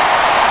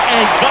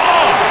 And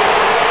gone.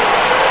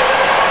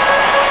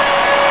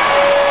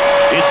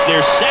 It's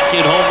their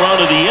second home run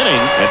of the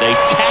inning, and they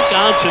tack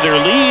on to their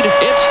lead.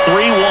 It's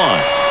 3-1.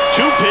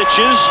 2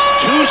 pitches,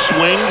 2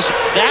 swings,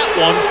 that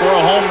one for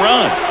a home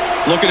run.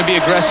 Looking to be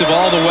aggressive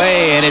all the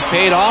way, and it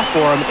paid off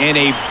for him in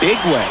a big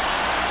way.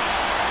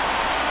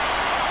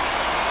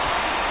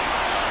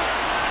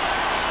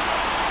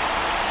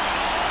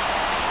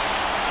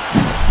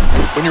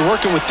 When you're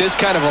working with this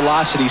kind of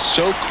velocity,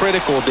 so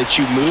critical that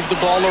you move the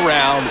ball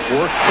around,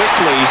 work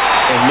quickly,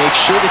 and make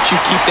sure that you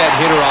keep that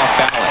hitter off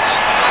balance.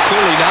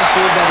 Clearly not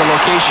fooled by the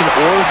location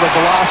or the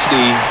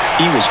velocity.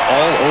 He was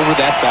all over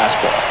that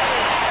fastball.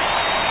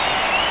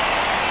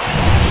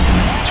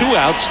 2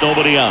 outs,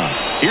 nobody on.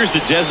 Here's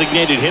the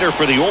designated hitter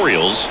for the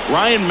Orioles,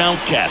 Ryan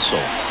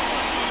Mountcastle.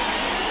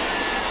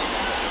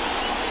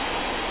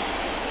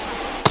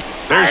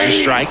 There's your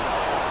strike.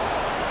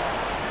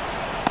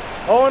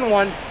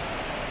 0-1.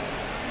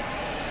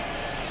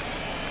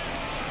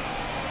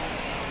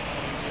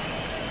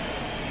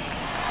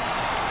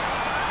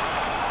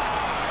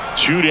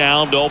 2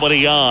 down,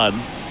 nobody on.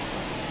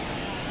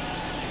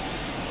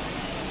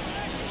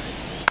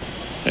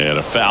 And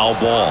a foul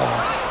ball.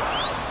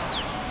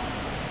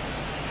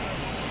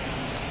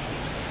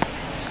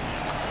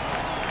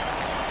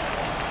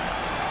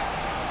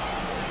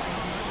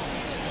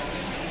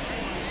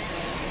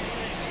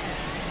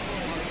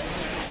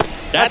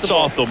 That's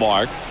off the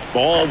mark.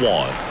 Ball 1.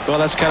 Well,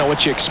 that's kind of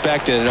what you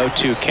expect in an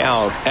 0-2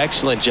 count.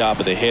 Excellent job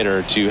of the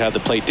hitter to have the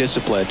plate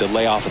discipline to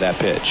lay off of that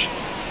pitch.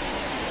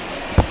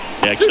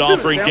 Next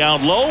offering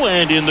down low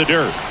and in the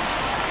dirt.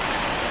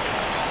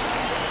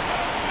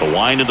 The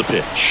wind of the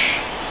pitch.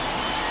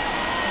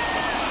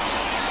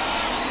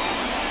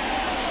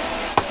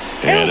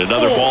 And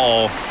another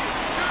ball.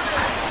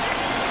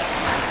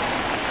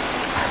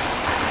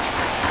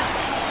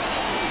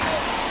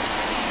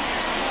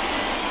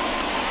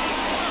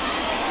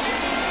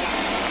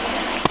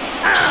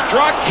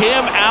 Struck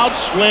him out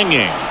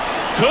swinging.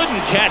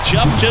 Couldn't catch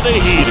up to the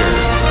heater.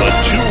 But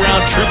 2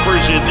 round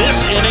trippers in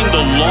this inning.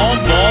 The long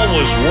ball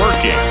was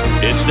working.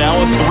 It's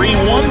now a 3-1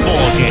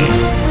 ball game.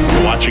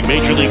 You're watching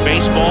Major League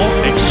Baseball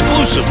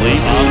exclusively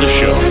on the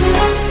show.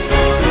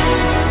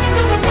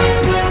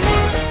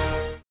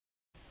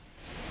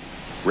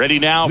 Ready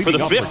now for the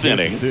Leading up 5th for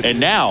inning. Kansas City, And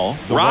now,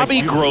 the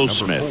Robbie right fielder,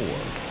 Grossman. number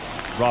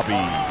 4, Robbie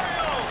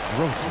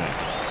Grossman.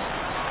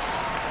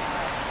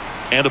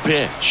 And a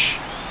pitch.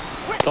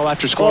 Well,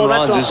 after scoring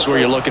runs, this is where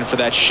you're looking for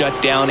that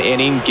shutdown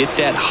inning. Get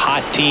that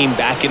hot team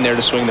back in there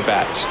to swing the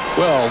bats.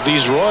 Well,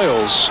 these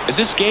Royals, as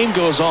this game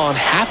goes on,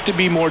 have to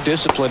be more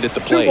disciplined at the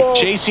plate.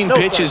 Chasing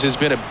pitches has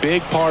been a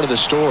big part of the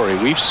story.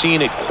 We've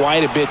seen it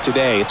quite a bit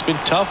today. It's been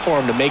tough for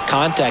them to make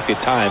contact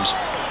at times,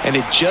 and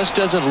it just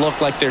doesn't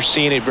look like they're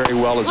seeing it very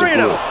well as a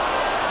group.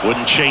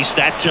 Wouldn't chase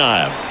that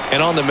time.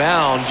 And on the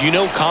mound, you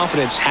know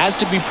confidence has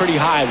to be pretty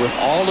high with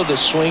all of the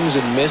swings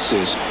and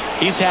misses.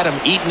 He's had them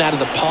eaten out of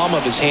the palm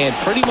of his hand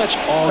pretty much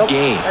all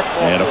game.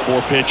 And a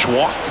 4-pitch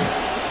walk.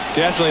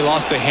 Definitely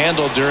lost the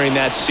handle during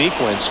that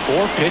sequence.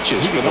 4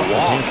 pitches for the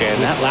walk, and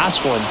that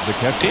last one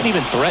didn't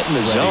even threaten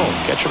the zone.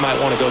 Catcher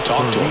might want to go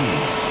talk to him.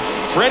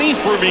 Freddie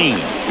Fermin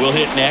will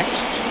hit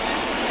next.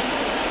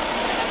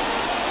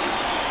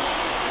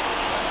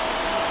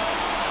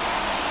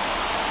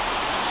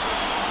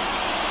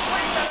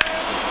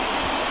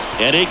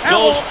 And it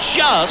goes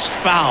just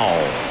foul.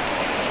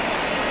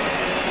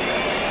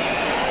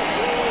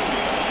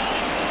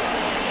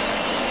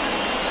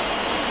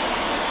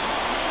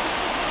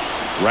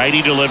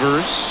 Righty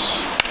delivers.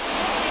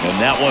 And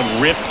that one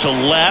ripped to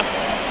left.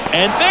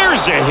 And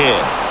there's a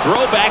hit.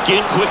 Throw back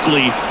in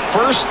quickly.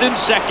 1st and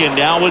 2nd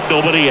now with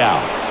nobody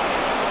out.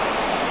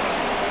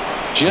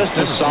 Just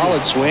a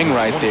solid swing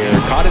right there.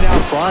 Caught it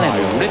out front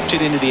and ripped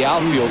it into the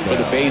outfield for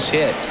the base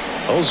hit.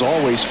 Those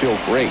always feel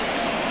great.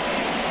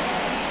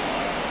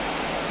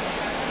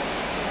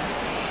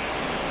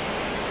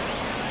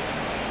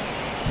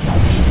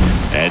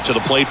 And to the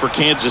plate for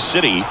Kansas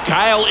City,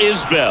 Kyle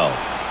Isbell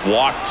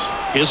walked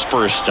his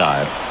first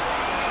time.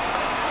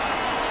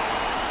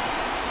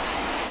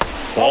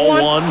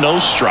 Ball 1, no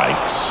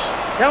strikes.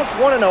 Counts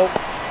 1-0.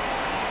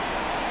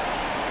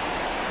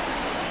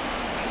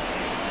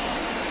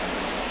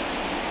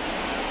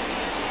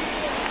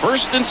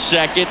 First and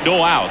 2nd,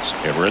 no outs.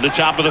 And we're at the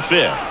top of the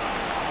 5th.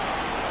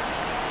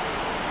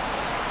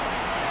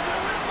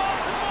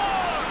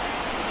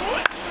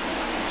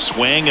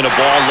 Swing and a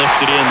ball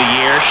lifted in the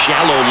air,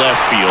 shallow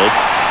left field.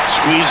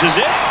 Squeezes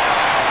it.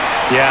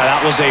 Yeah,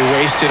 that was a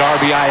wasted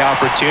RBI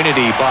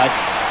opportunity, but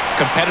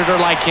competitor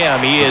like him,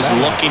 he is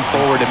looking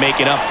forward to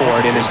making up for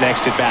it in his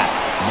next at bat.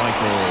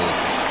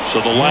 So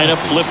the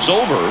lineup flips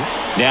over.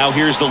 Now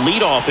here's the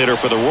leadoff hitter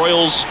for the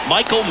Royals,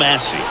 Michael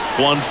Massey.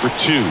 1 for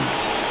 2.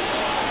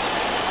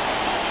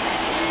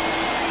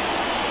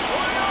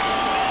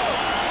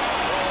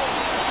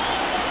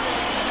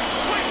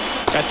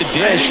 At the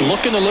dish,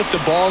 looking to lift the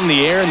ball in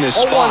the air in this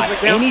spot.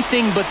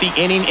 Anything but the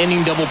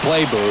inning double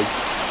play, Boog.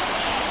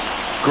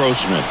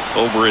 Grossman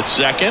over at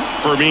 2nd.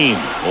 Fermin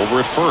over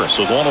at 1st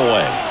with 1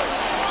 away.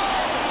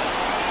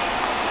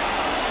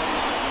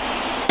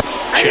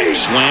 Check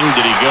swing.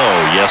 Did he go?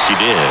 Yes, he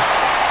did.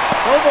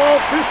 No ball,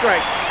 2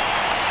 strikes.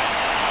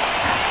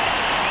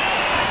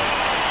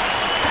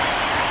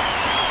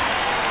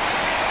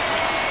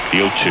 The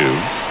 0-2.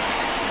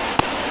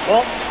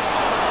 Well,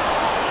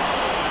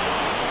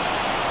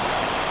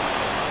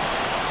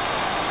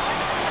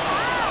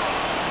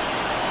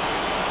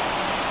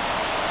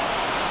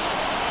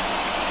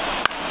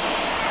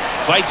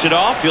 fights it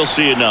off. You'll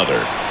see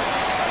another.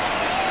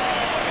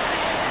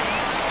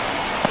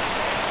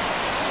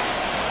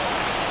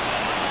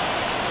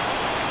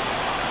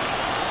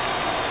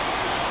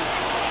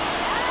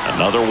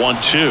 Another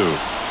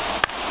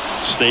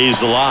 1-2.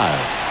 Stays alive.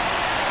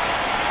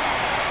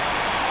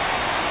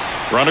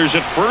 Runners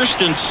at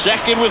 1st and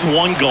 2nd with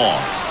 1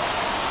 gone.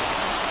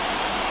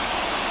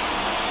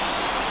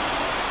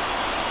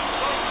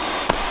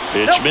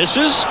 Pitch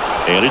misses,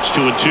 and it's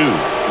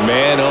 2-2.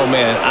 Man, oh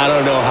man, I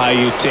don't know how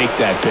you take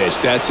that pitch.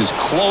 That's as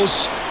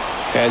close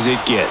as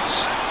it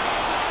gets.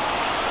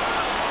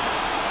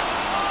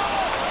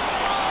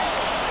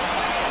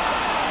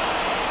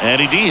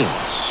 And he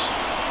deals.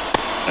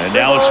 And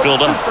now it's filled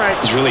up.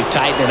 He's really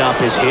tightening up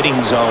his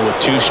hitting zone with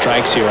 2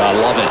 strikes here. I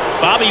love it.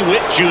 Bobby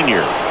Witt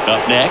Jr.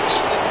 up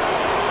next.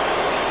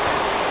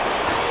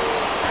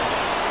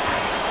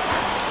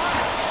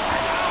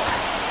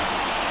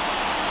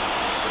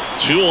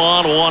 Two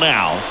on, 1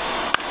 out.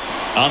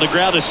 On the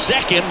ground, a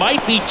 2nd,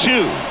 might be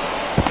 2.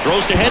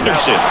 Throws to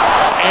Henderson,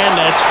 and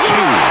that's 2.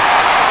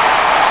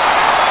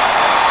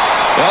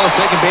 Well, the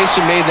second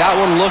baseman made that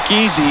one look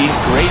easy.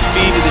 Great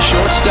feed to the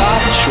shortstop.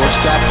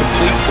 Shortstop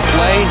completes the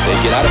play. They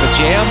get out of a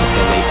jam,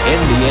 and they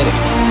end the inning.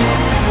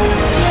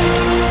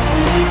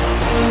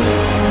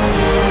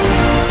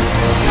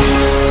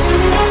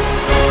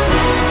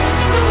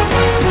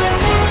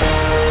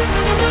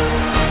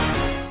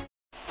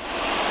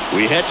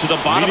 We head to the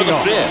bottom of the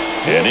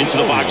 5th, and into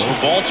the box for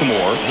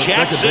Baltimore,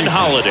 Jackson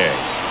Holliday.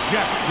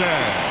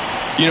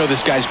 You know,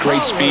 this guy's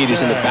great speed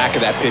is in the back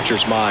of that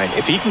pitcher's mind.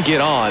 If he can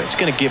get on, it's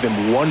going to give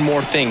him one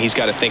more thing he's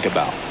got to think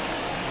about.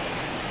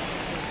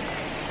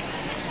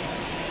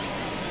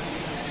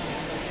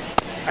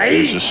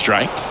 Here's a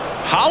strike.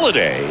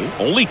 Holliday,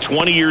 only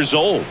 20 years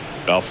old,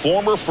 a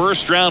former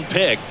first-round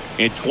pick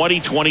in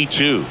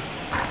 2022.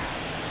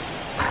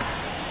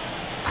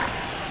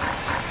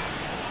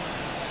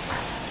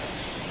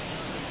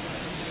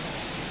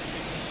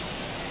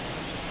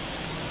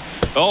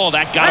 Oh,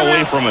 that got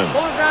away from him.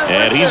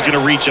 And he's going to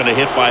reach on a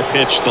hit by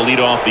pitch to lead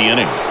off the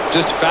inning.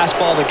 Just a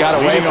fastball that got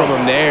away from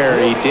him there.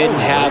 He didn't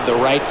have the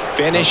right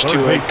finish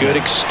to it. Good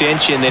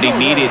extension that he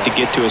needed to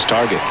get to his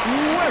target.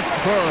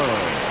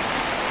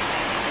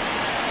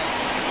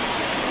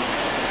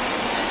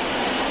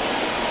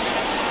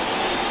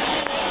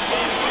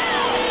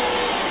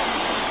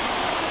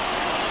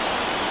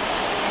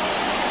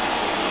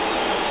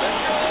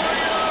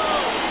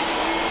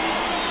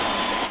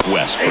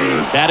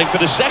 Westburg batting for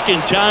the second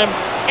time,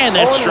 and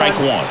that's strike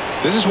one.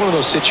 This is one of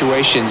those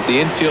situations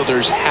the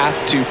infielders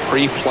have to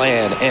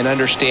pre-plan and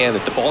understand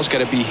that the ball's got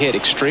to be hit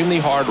extremely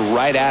hard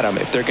right at them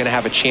if they're going to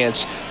have a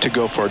chance to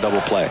go for a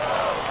double play.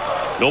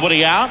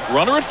 Nobody out,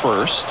 runner at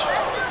first.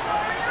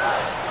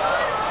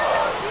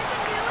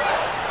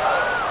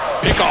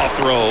 Pickoff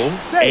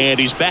throw, and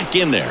he's back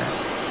in there.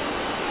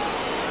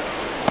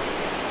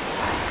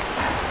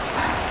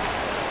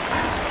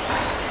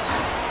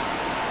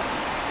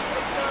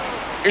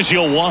 Here's the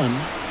 0-1.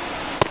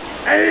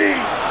 Hey!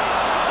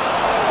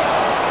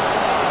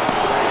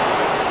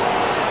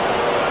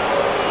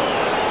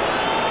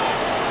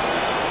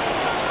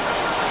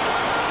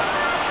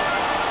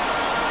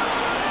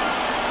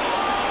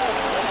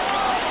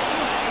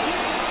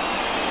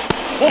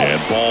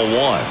 And ball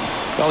one.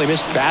 Well, he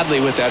missed badly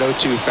with that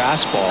 0-2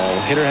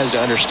 fastball. Hitter has to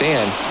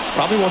understand,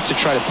 probably wants to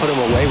try to put him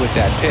away with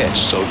that pitch,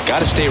 so got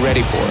to stay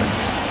ready for it.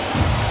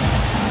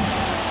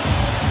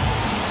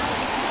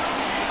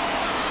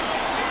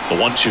 The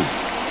 1-2.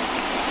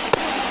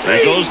 There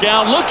he goes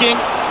down looking.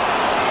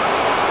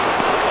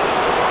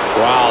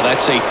 Wow,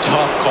 that's a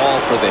tough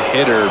call for the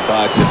hitter,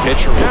 but the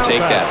pitcher will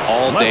take that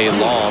all day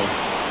long.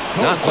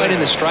 Not quite in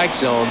the strike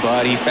zone,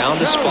 but he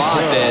found a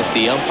spot that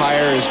the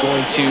umpire is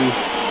going to,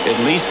 at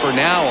least for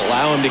now,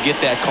 allow him to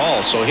get that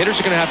call. So hitters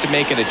are going to have to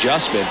make an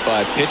adjustment,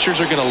 but pitchers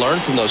are going to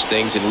learn from those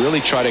things and really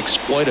try to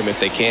exploit them if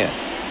they can.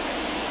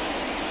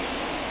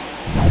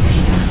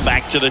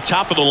 Back to the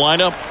top of the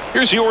lineup.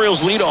 Here's the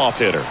Orioles leadoff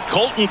hitter,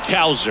 Colton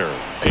Cowser.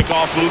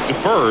 Pickoff move to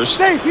first.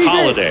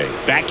 Holiday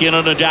back in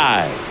on a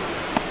dive.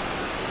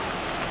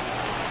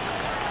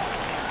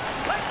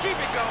 Let's keep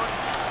it going.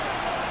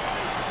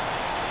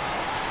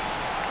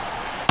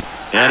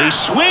 And he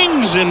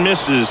swings and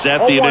misses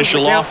at the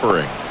initial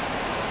offering.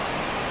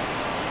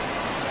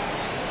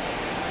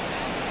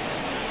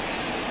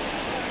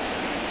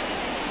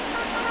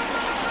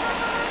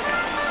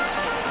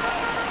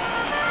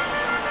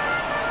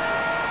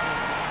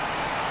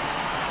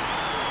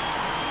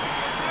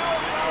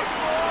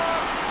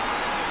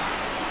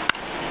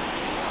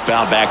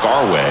 Foul back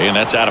our way, and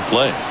that's out of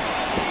play.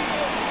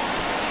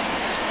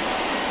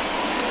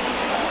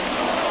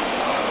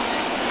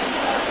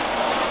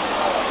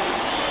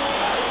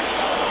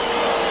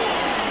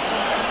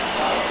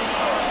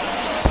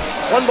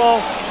 One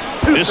ball,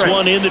 two This strikes.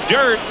 one in the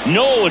dirt.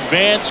 No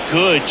advance.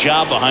 Good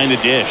job behind the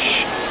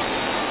dish.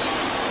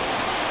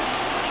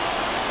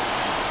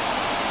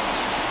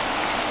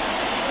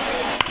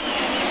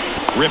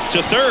 Ripped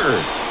to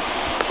third.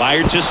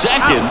 Fired to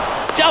second.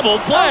 Double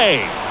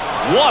play.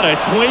 What a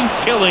twin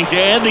killing to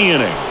end the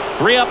inning.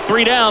 3 up,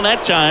 3 down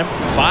that time.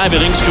 5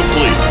 innings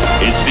complete.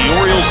 It's the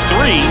Orioles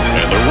 3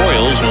 and the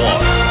Royals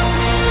 1.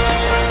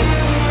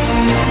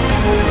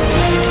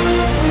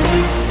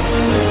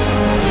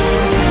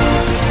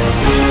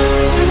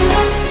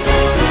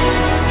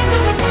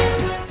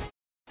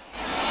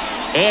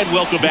 And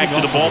welcome back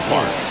to the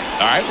ballpark.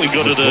 All right, we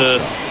go to the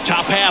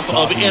top half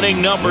of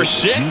inning number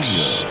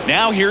 6.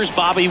 Now here's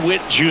Bobby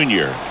Witt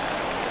Jr.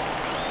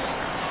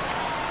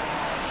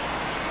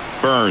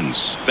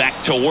 Burns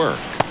back to work.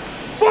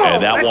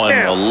 And that one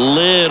a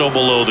little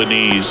below the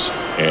knees.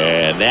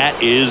 And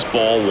that is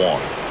ball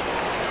 1.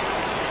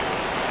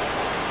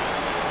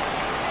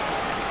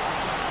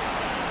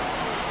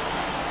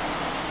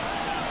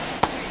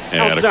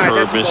 And a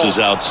curve misses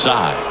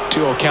outside.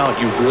 2-0 count.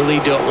 You really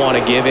don't want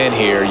to give in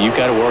here. You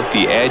got to work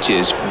the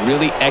edges,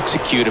 really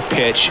execute a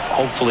pitch.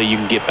 Hopefully you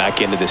can get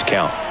back into this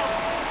count.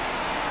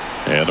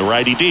 And the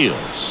righty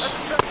deals.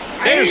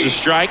 There's the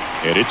strike,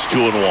 and it's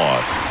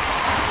 2-1.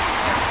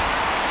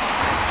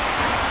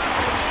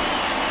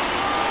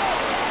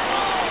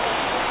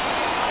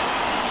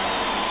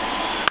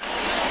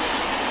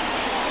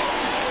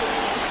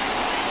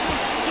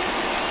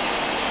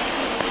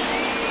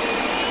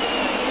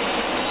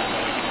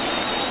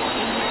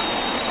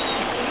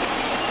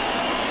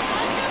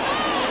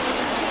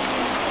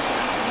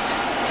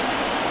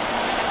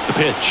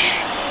 Pitch.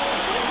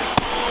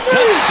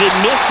 Cuts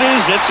and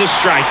misses. It's a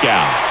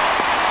strikeout.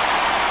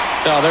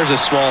 Oh, there's a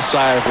small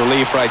sigh of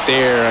relief right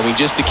there. I mean,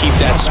 just to keep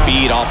that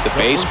speed off the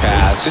base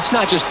paths. It's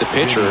not just the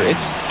pitcher.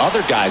 It's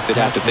other guys that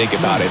have to think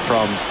about it.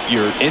 From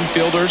your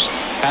infielders,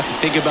 have to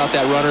think about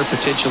that runner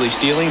potentially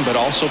stealing, but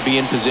also be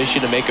in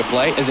position to make a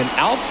play. As an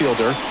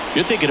outfielder,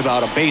 you're thinking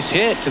about a base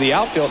hit to the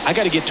outfield. I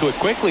got to get to it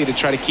quickly to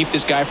try to keep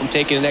this guy from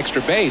taking an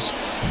extra base.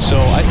 So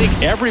I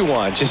think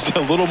everyone just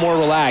a little more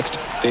relaxed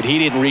that he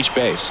didn't reach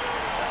base.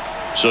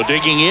 So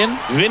digging in,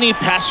 Vinny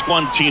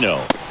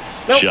Pasquantino.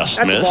 Just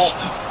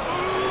missed.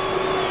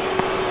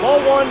 Ball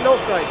 1, no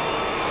strike.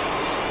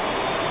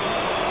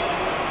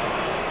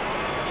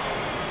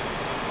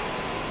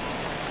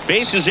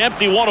 Base is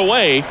empty, one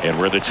away, and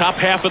we're the top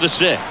half of the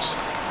sixth.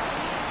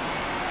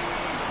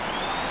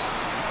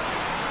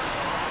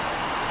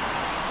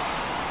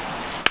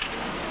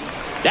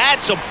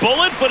 That's a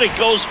bullet, but it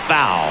goes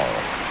foul.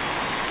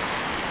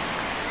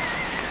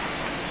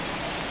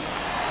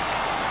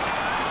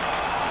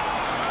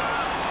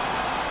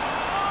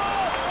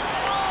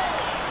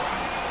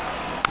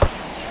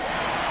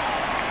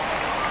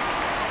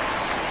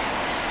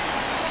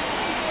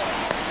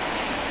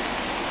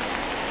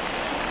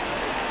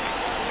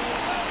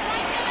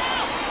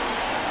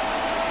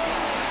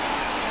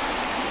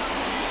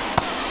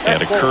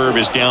 And a curve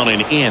is down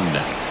and in.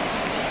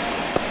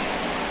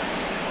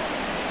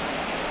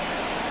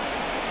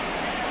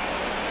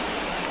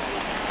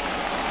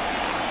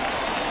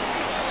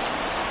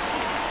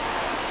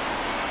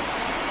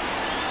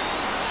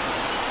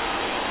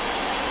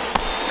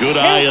 Good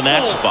eye in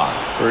that spot.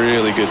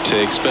 Really good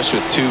take, especially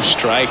with 2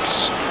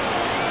 strikes.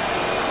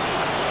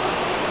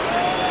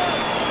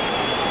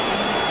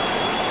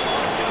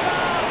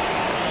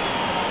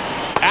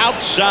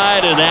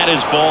 Outside, and that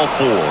is ball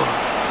 4.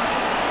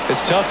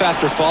 It's tough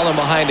after falling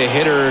behind a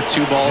hitter,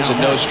 2 balls and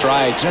no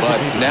strikes, but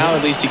now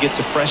at least he gets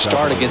a fresh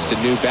start against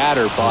a new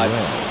batter, but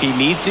he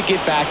needs to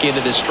get back into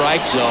the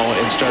strike zone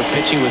and start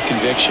pitching with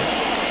conviction.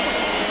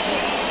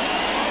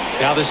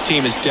 Now this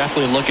team is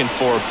definitely looking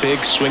for a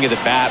big swing of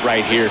the bat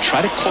right here.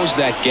 Try to close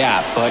that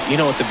gap, but you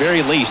know, at the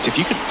very least, if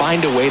you could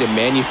find a way to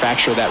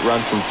manufacture that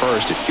run from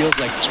first, it feels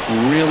like it's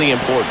really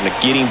important to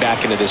getting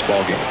back into this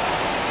ballgame.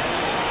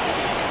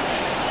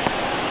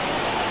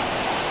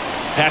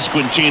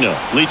 Pasquantino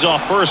leads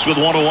off first with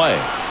 1 away.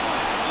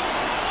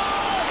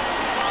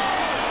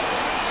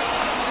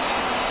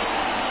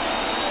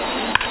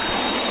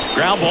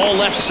 Ground ball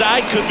left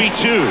side, could be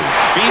 2.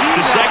 Beats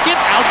to second,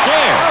 out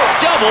there.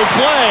 Double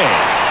play.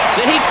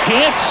 They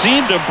can't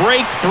seem to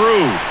break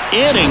through.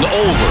 Inning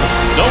over.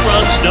 No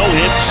runs, no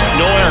hits,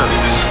 no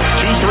errors.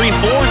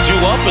 2-3-4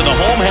 due up in the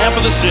home half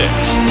of the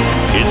sixth.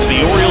 It's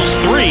the Orioles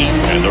 3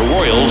 and the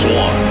Royals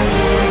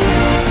 1.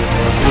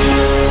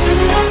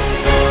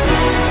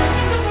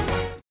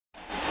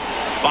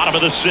 Bottom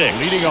of the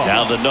sixth.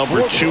 Now the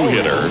number 2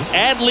 hitter,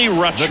 Adley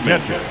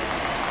Rutschman.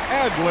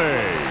 Adley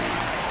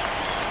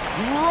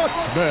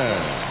Rutschman.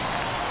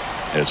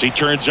 As he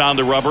turns on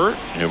the rubber,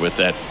 and with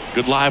that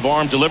good live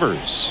arm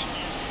delivers.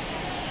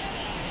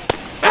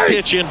 A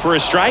pitch in for a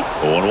strike.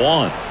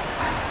 0-1.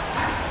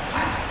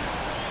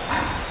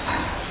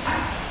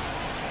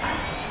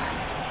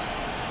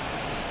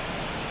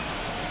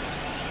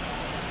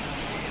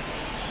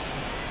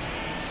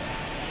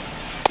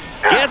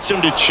 Gets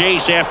him to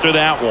chase after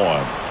that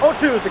one.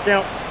 0-2 is the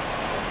count.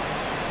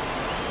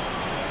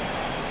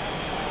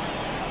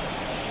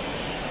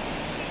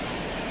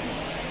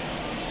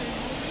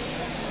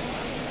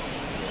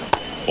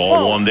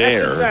 Ball 1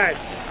 there.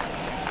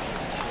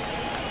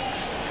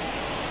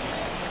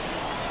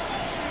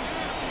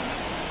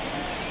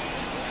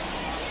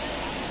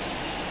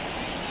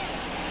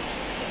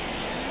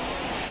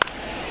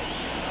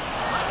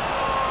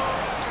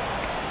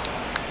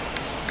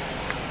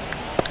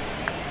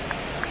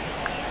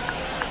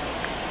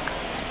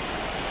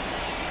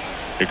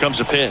 Here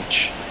comes a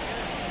pitch.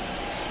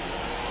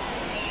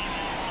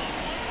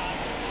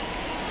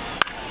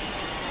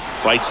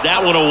 Fights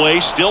that one away,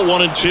 still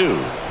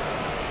 1-2.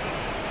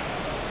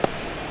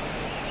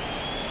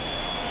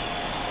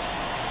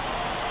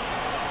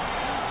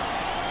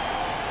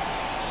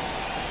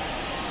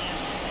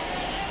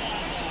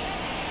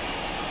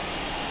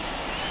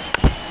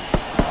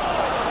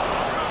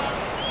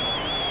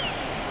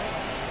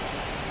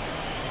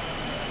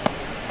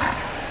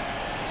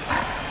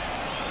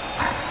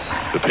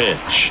 The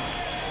pitch.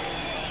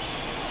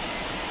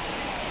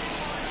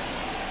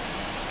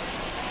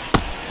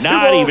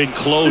 Not even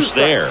close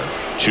there.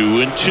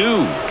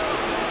 2-2.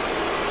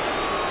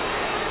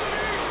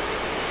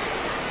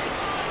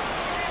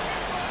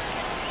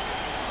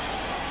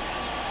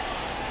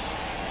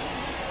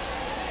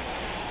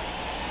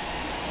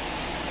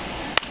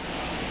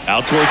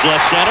 Out towards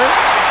left center.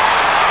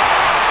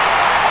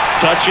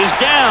 Touches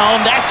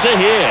down. That's a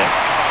hit.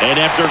 And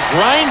after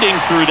grinding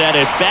through that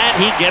at bat,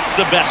 he gets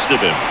the best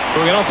of him.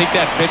 Well, I don't think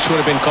that pitch would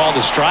have been called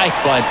a strike,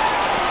 but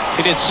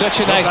he did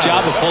such a nice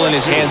job of pulling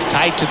his hands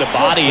tight to the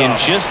body and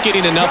just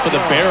getting enough of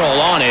the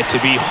barrel on it to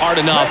be hard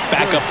enough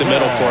back up the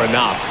middle for a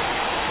knock.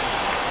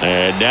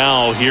 And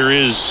now here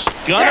is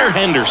Gunnar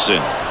Henderson.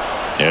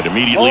 And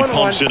immediately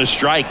pumps in a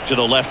strike to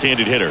the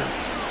left-handed hitter.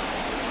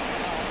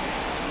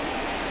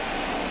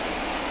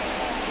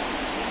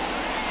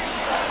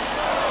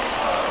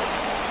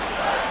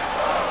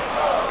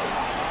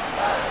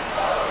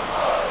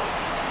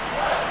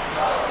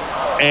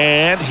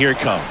 And here it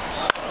comes.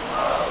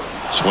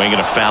 Swing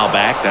and a foul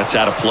back. That's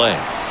out of play.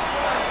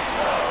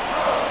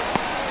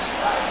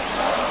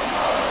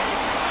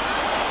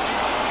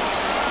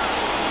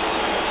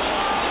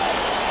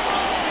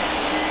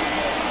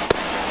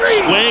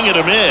 Swing and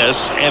a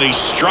miss, and he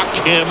struck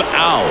him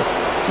out.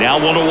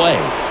 Now one away.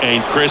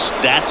 And Chris,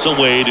 that's a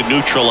way to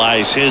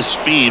neutralize his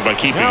speed by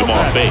keeping him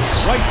off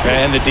base.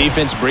 And the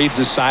defense breathes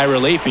a sigh of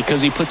relief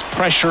because he puts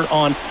pressure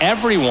on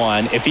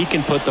everyone if he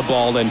can put the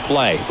ball in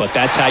play. But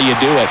that's how you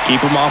do it.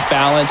 Keep him off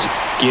balance,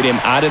 get him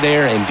out of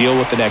there, and deal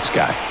with the next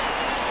guy.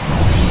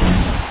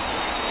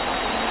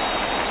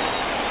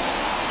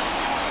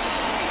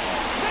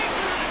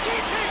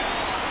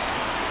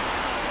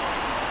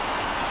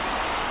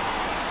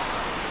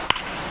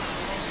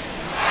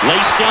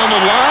 Lace down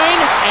the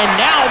line, and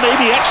now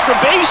maybe extra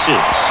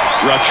bases.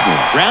 Rutschman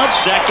rounds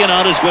second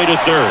on his way to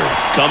third.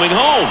 Coming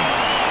home.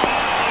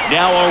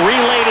 Now a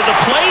relay to the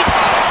plate.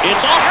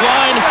 It's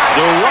offline.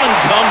 The run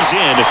comes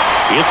in.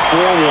 It's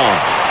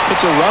 4-1.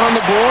 Puts a run on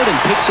the board and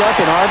picks up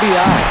an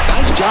RBI.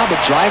 Nice job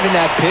of driving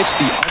that pitch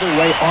the other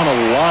way on a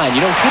line.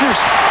 You know, hitters,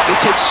 they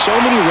take so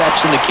many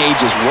reps in the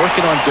cages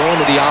working on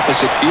going to the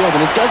opposite field,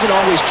 and it doesn't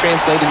always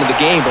translate into the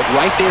game, but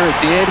right there it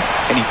did,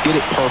 and he did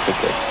it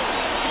perfectly.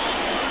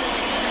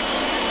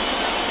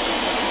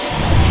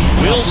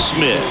 Will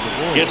Smith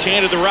gets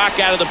handed the rock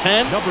out of the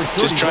pen.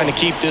 Just trying to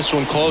keep this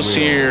one close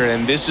here,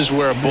 and this is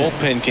where a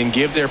bullpen can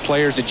give their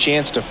players a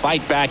chance to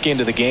fight back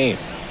into the game.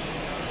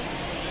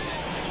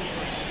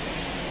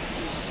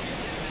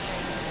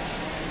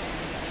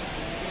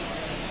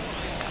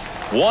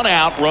 One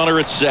out, runner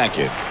at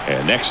second.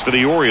 And next for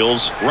the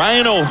Orioles,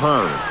 Ryan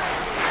O'Hearn.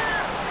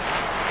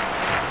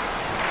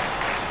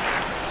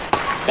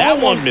 That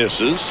one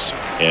misses,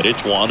 and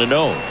it's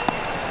 1-0.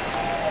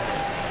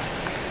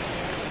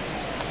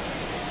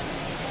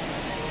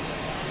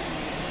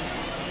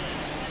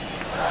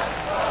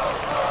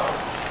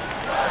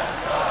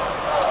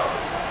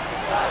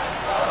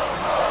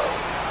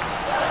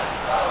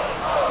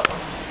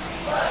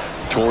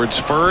 Towards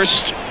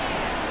first,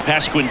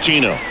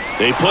 Pasquantino.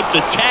 They put the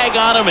tag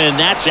on him, and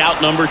that's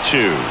out number 2.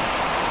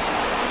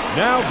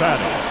 Now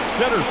batting,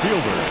 center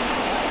fielder,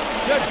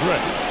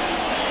 Cedric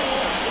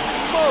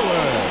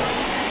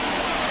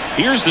Mullins.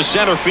 Here's the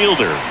center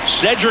fielder,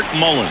 Cedric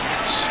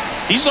Mullins.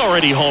 He's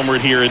already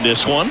homered here in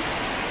this one.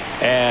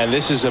 And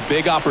this is a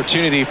big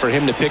opportunity for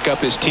him to pick up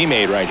his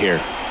teammate right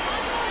here.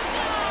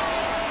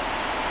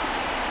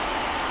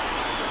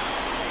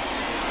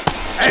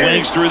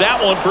 Swings through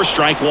that one for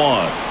strike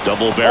one.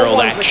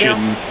 Double-barreled action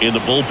in the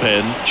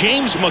bullpen.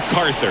 James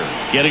MacArthur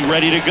getting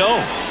ready to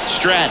go.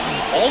 Stratton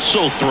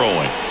also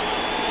throwing.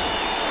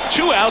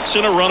 2 outs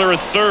and a runner at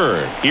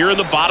third here in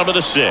the bottom of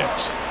the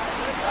 6th.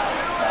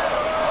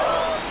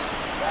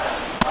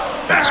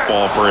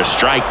 Fastball for a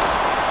strike.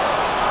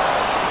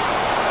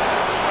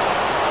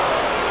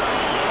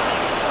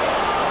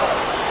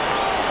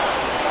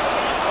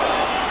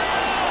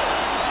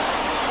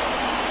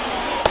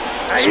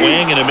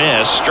 Swing and a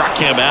miss, struck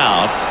him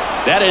out.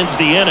 That ends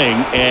the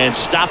inning and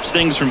stops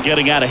things from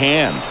getting out of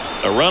hand.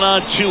 A run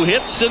on 2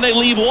 hits and they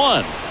leave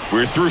 1.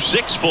 We're through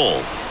 6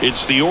 full.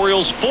 It's the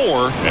Orioles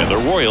 4 and the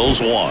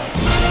Royals 1.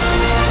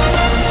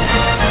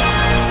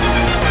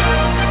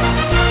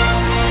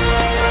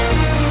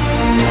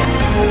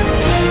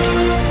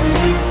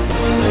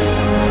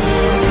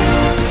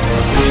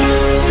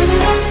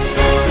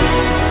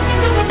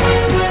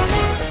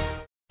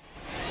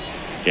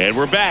 And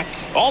we're back.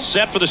 All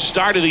set for the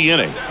start of the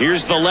inning.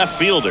 Here's the left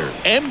fielder,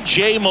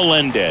 M.J.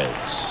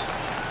 Melendez.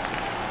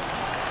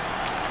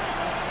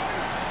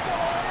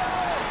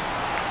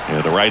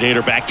 And the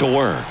right-hander back to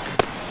work.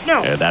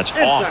 No, and that's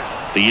inside.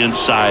 off the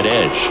inside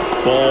edge.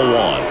 Ball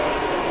 1.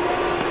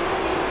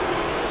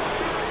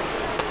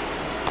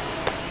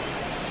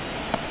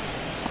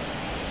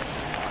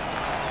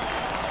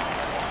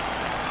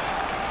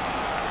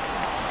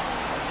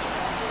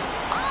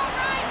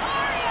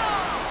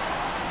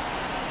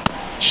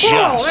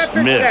 Just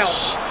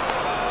missed.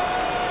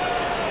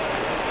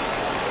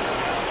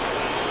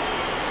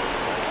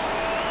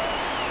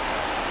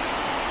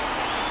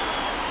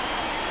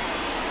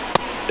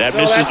 That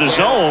misses the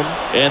zone,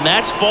 and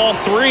that's ball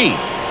 3.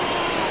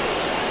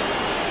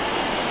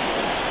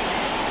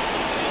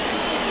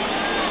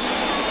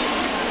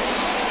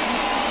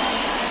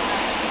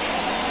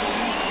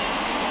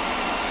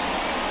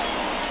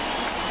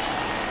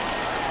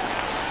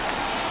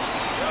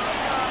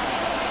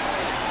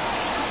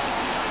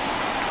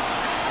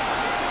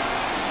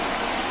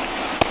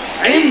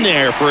 In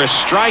there for a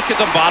strike at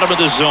the bottom of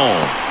the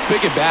zone.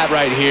 Big at bat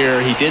right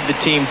here. He did the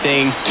team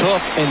thing,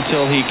 took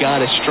until he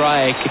got a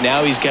strike.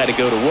 Now he's got to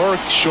go to work,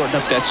 shorten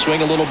up that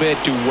swing a little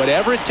bit, do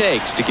whatever it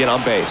takes to get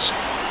on base.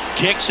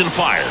 Kicks and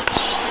fires.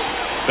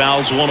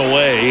 Fouls one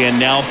away, and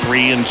now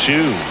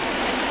 3-2.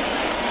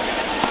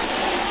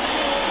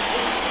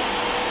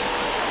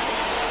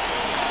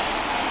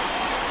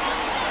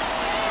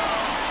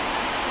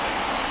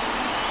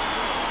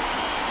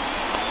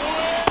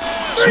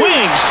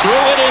 Swings through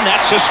it, and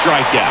that's a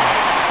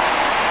strikeout.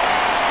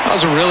 That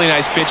was a really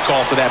nice pitch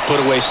call for that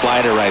put-away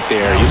slider right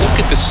there. You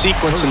look at the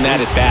sequence in that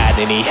at-bat,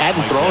 and he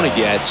hadn't thrown it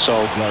yet,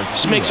 so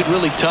this makes it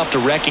really tough to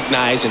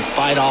recognize and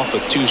fight off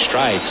with 2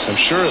 strikes. I'm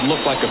sure it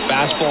looked like a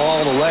fastball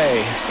all the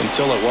way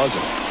until it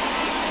wasn't.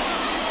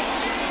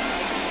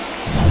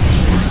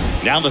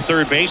 Now the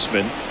third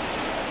baseman.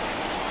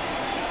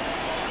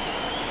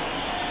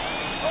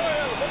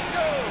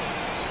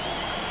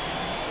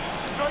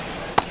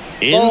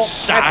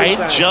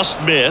 Inside,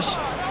 just missed.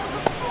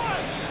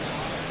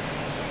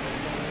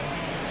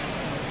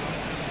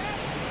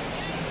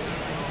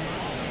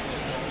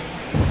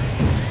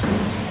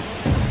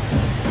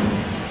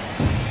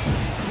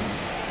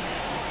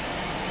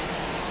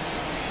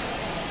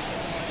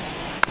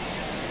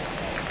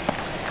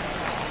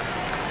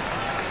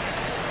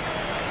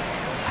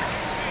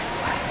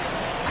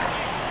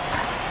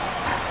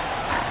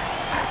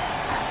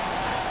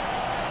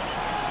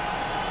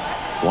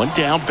 One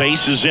down,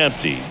 base is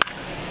empty.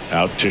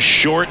 Out to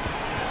short,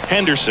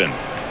 Henderson.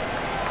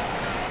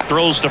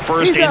 Throws to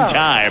first in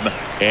time,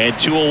 and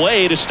 2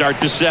 away to start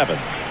the 7th.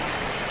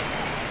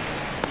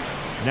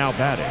 Now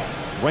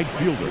batting, right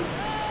fielder,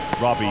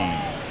 Robbie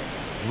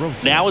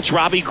Grossman. Now it's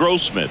Robbie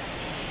Grossman.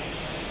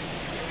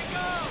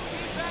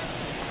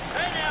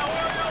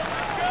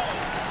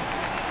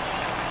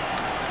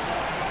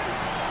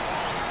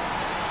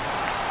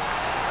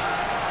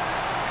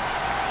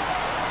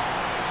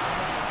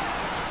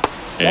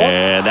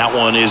 And that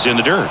one is in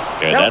the dirt.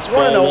 And that's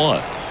ball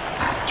 1.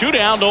 2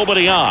 down,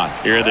 nobody on.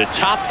 Here in the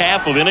top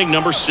half of inning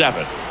number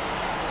 7.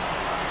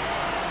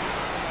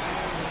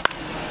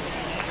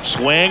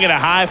 Swing and a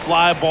high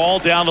fly ball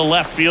down the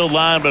left field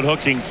line, but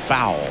hooking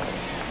foul.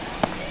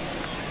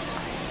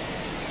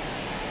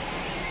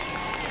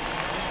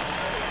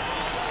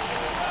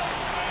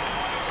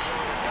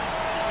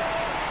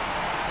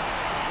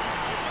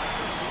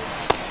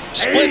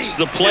 Splits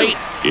the plate.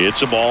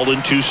 It's a ball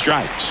and 2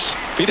 strikes.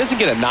 If he doesn't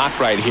get a knock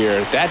right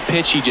here, that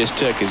pitch he just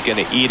took is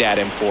going to eat at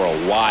him for a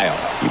while.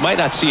 You might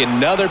not see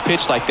another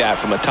pitch like that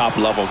from a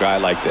top-level guy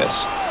like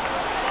this.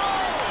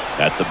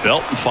 At the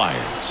belt and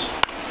fires.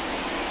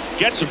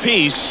 Gets a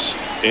piece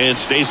and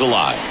stays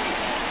alive.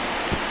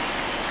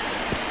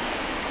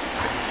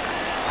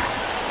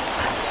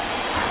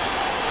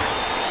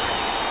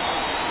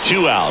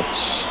 Two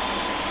outs.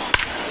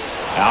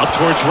 Out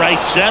towards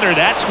right center.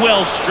 That's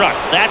well struck.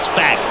 That's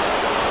back.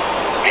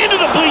 Into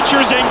the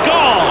bleachers and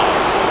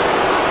gone.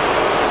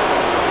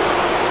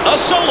 A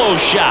solo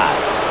shot.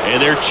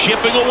 And they're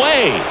chipping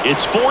away.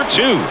 It's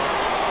 4-2.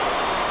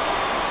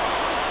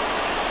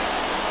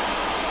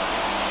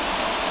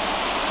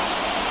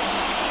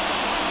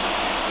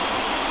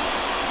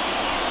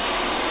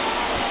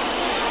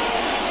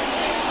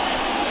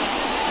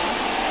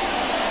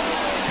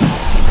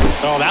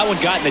 Oh, that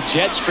one got in the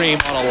jet stream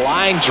on a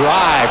line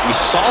drive. We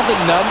saw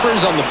the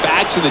numbers on the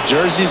backs of the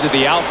jerseys of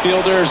the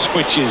outfielders,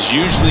 which is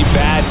usually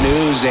bad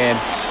news, and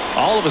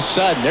all of a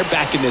sudden they're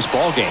back in this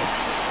ball game.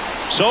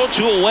 So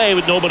 2 away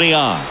with nobody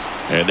on.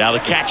 And now the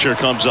catcher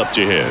comes up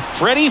to hit.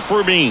 Freddie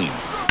Fermin.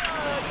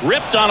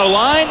 Ripped on a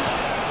line.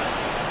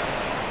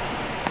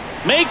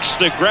 Makes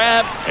the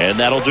grab, and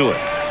that'll do it.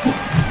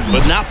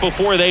 But not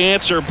before they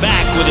answer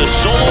back with a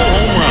solo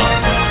home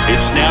run.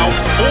 It's now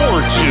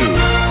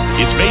 4-2.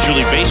 It's Major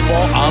League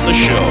Baseball on the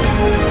show.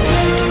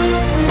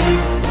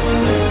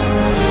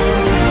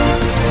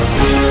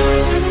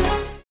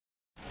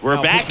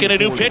 We're back in a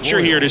new pitcher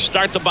here to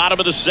start the bottom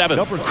of the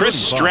 7th. Chris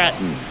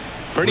Stratton.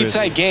 Pretty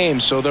tight game,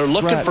 so they're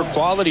looking for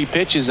quality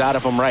pitches out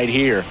of him right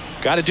here.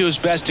 Got to do his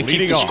best to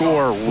keep the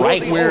score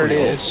right where it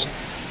is.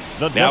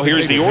 Now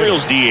here's the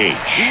Orioles DH,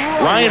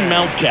 Ryan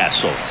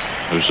Mountcastle,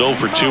 who's 0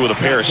 for 2 with a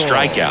pair of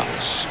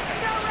strikeouts.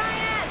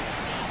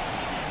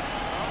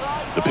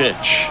 The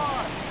pitch.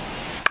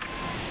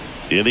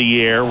 In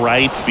the air,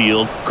 right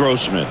field,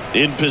 Grossman.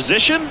 In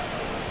position,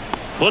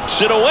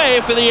 puts it away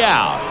for the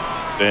out.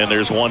 And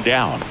there's 1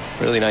 down.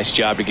 Really nice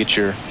job to get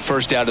your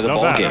first out of the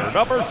ball game.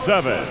 Number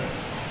 7,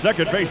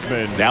 second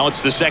baseman. Now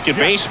it's the second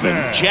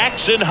baseman,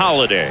 Jackson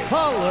Holliday.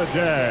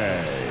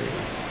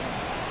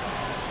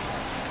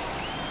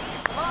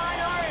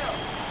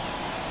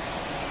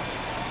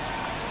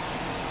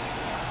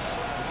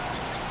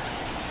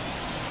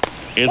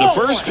 And the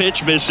first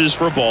pitch misses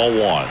for ball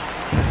 1.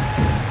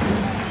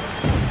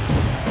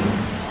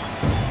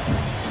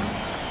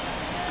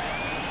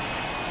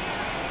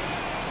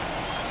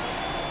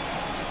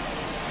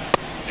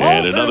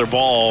 And another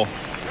ball.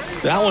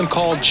 That one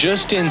called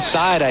just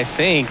inside, I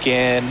think,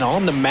 and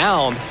on the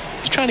mound,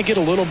 he's trying to get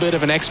a little bit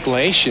of an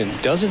explanation.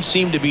 Doesn't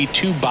seem to be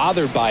too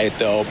bothered by it,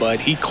 though, but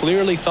he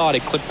clearly thought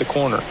it clipped the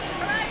corner.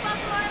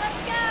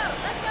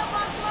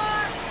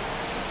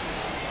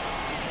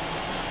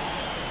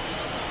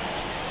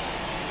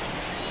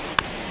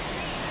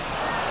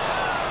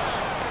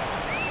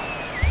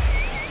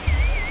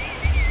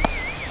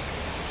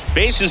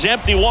 Base is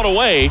empty, 1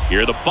 away.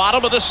 Here at the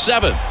bottom of the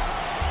 7th.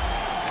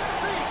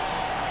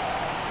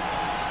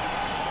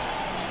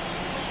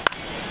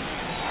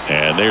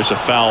 And there's a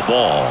foul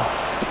ball.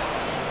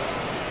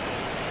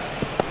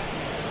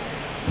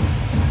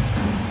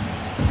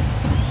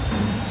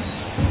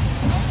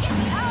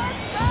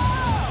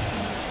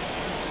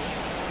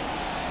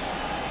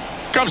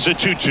 Comes the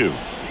 2-2.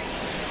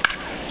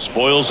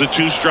 Spoils the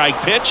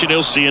 2-strike pitch, and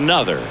he'll see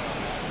another.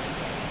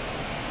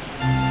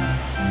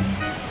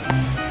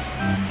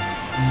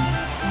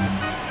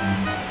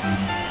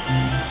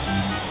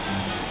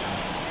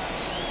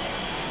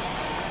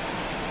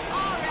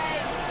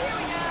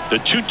 The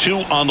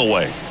 2-2 on the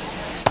way.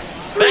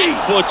 Back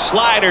Right foot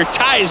slider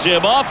ties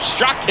him up,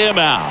 struck him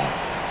out.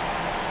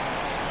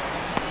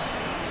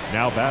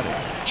 Now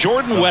batting,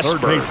 Jordan the Westburg,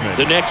 third baseman.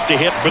 the next to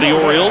hit for the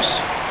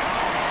Orioles.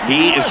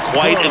 He is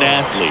quite an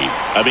athlete.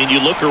 I mean, you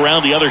look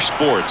around the other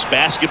sports,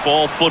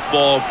 basketball,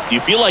 football, you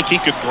feel like he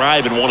could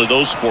thrive in one of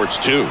those sports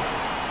too.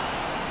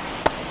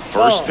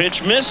 First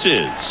pitch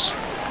misses.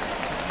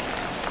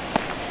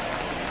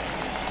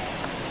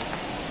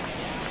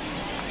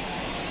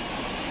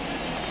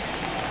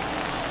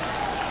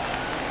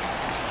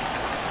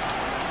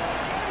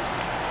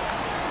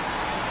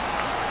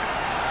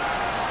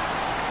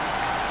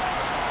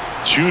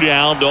 Two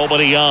down,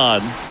 nobody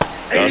on.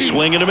 A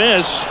swing and a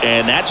miss,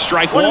 and that's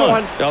strike one.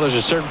 Well, there's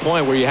a certain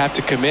point where you have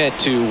to commit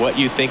to what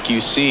you think you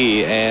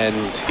see,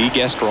 and he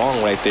guessed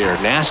wrong right there.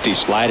 Nasty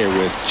slider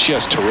with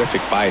just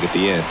terrific bite at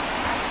the end.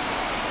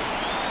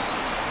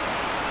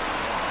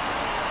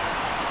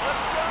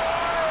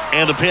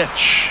 And the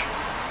pitch.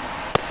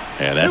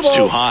 And that's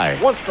too high.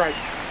 One strike.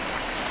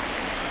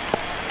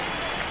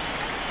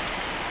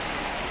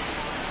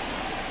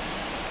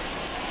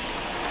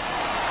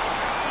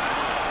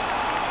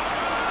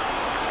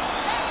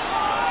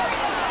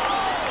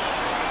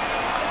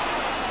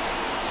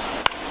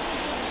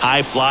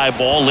 High fly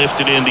ball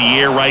lifted into the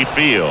air right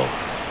field.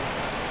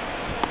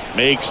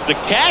 Makes the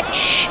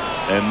catch,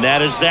 and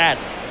that is that.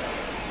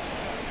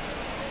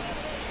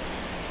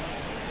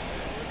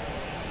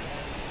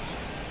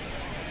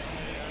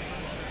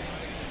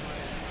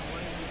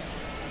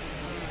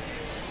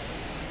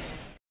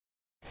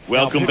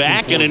 Welcome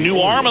back, and a new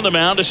arm on the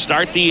mound to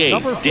start the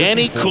eighth.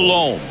 Danny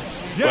Coulombe.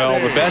 Well,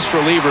 the best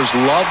relievers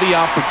love the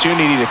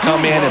opportunity to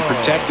come in and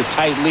protect the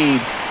tight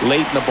lead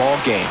late in the ball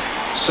game.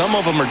 Some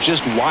of them are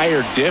just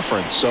wired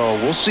different, so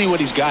we'll see what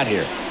he's got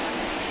here.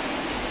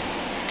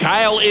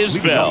 Kyle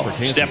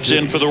Isbell steps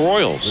in for the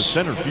Royals. The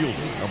center fielder,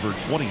 number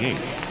 28,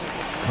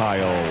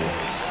 Kyle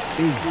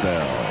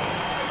Isbell.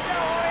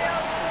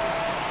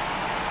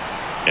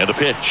 And a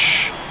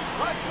pitch.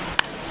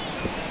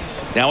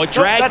 Now a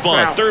drag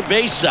bunt, third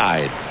base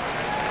side.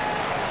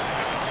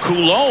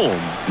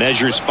 Coulombe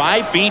measures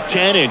 5 feet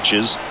 10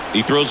 inches.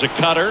 He throws a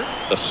cutter,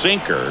 a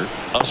sinker,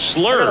 a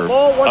slurve,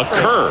 a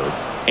curve,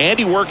 and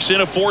he works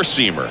in a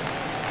four-seamer.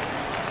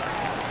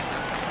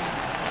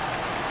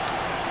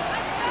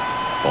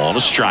 Ball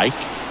to strike.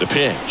 The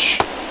pitch.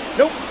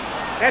 Nope.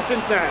 That's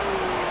inside.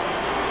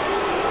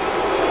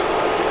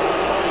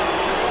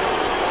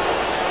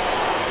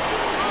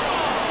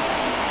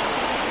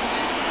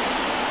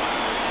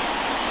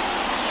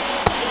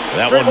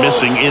 That one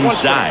missing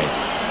inside.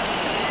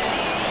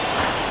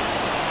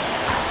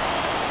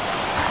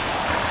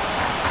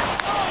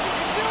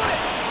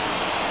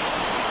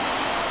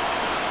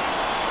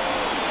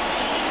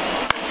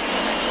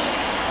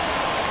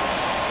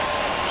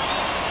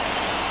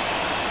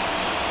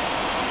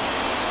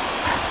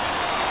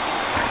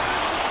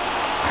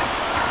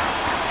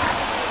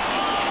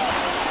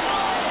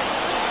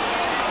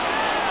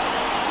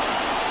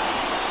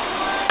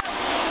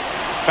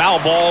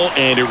 Foul ball,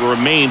 and it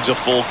remains a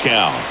full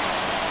count.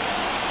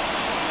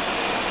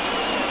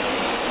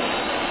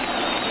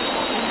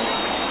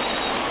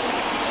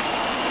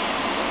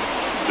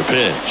 The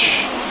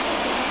pitch.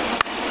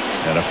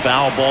 And a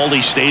foul ball.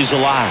 He stays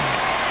alive.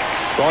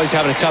 Well, he's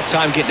having a tough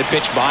time getting a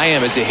pitch by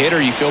him. As a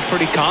hitter, you feel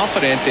pretty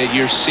confident that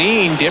you're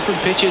seeing different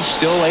pitches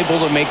still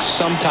able to make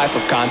some type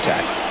of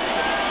contact.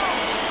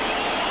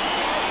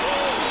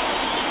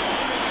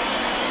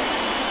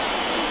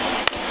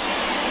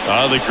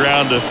 On the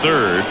ground to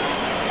third.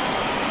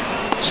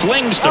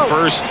 Slings to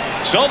first.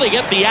 So they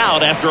get the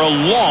out after a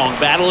long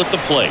battle at the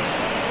plate.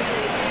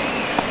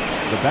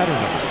 The batter,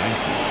 number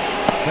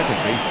 19, second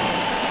baseman.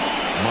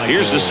 Michael.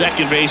 Here's the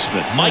second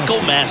baseman,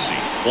 Michael Massey.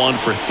 1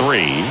 for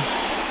 3.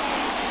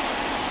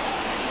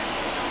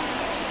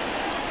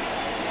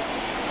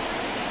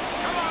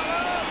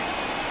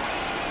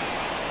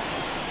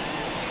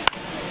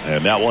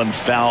 And that one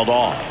fouled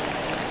off.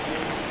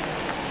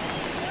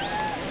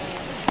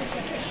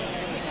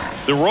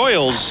 The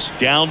Royals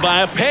down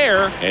by a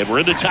pair, and we're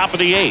in the top of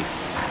the 8th.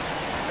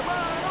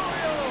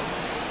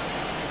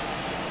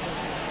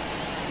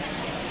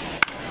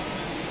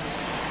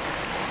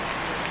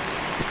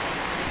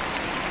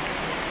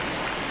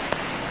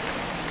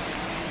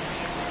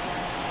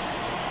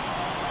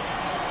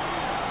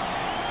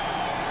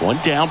 One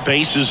down,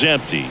 base is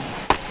empty.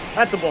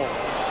 That's a ball.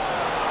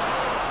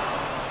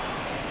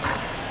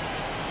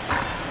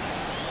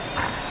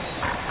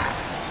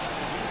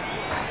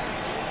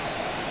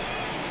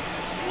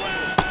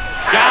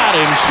 Got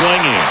him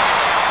swinging.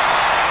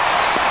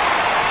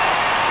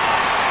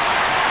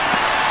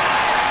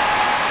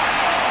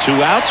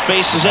 Two outs,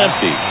 base is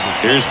empty.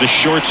 Here's the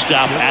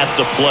shortstop at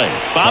the plate,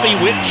 Bobby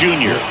Witt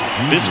Jr.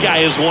 This guy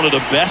is one of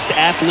the best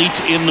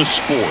athletes in the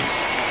sport.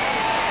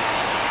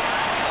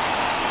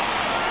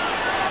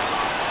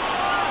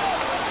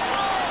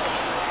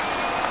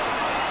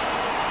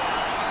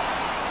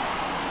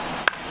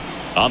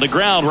 On the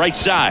ground, right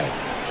side.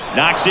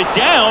 Knocks it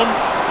down.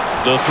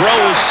 The throw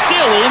is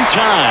still in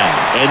time.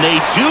 And they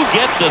do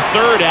get the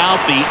third out.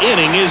 The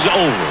inning is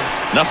over.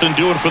 Nothing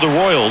doing for the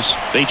Royals.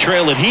 They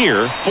trail it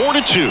here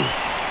 4-2.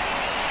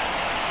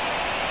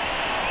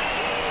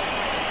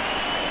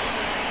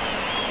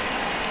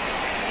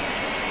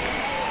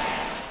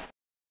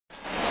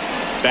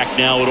 Back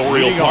now at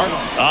Oriole Park.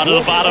 On to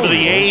the bottom of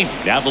the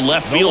 8th. Now the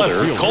left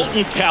fielder,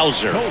 Colton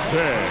Cowser.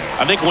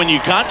 I think when you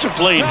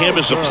contemplate him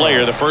as a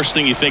player, the first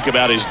thing you think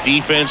about is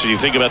defense, and you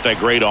think about that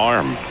great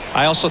arm.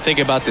 I also think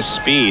about the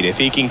speed. If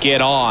he can get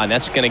on,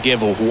 that's going to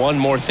give one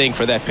more thing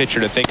for that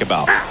pitcher to think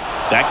about.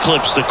 That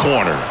clips the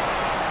corner.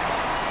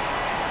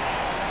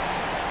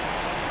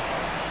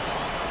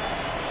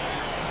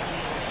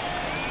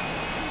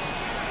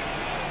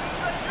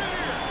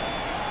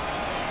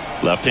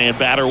 Left-hand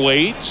batter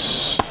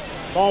waits.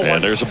 Ball and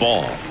one. there's a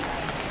ball.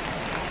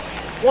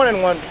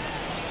 1-1.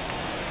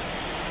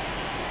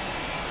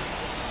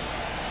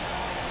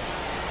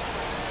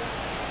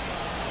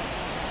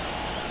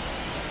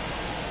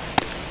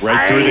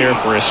 Right through there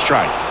for a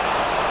strike.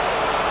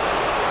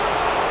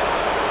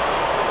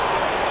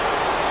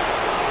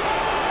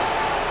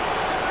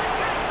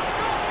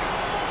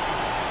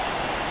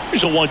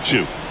 Here's a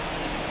 1-2.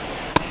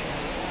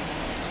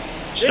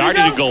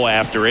 Starting to go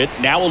after it.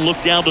 Now a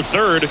look down to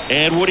third,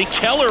 and Woody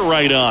Keller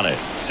right on it.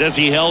 Says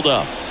he held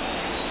up.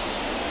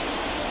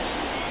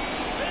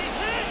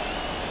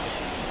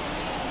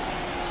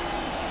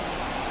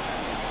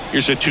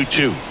 Here's a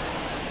 2-2.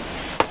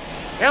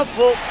 Count's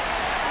full.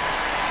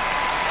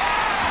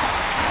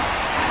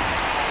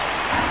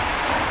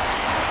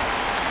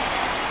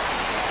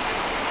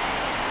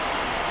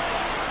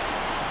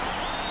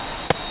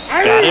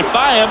 Got it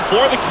by him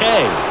for the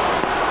K.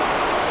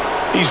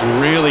 He's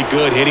really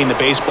good hitting the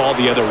baseball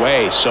the other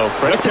way, so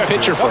credit the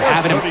pitcher for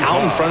having him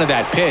out in front of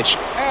that pitch.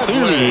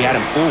 Clearly he had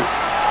him fooled.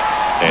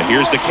 And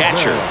here's the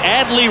catcher,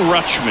 Adley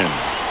Rutschman.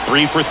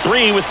 3 for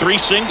 3 with 3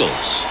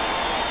 singles.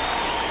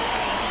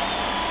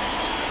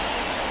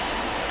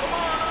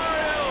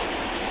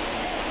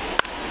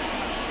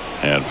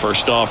 And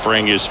first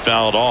offering is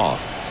fouled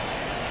off.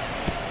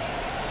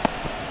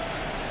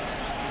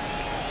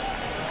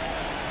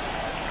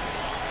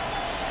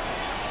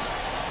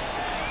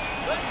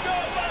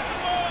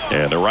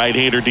 And the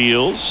right-hander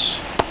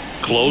deals.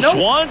 Close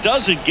one.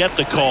 Doesn't get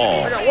the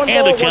call.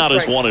 And the count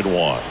is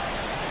 1-1.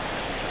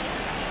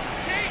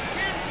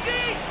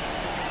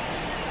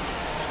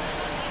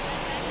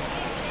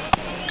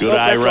 Good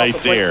eye right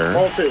there.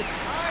 Ball 2.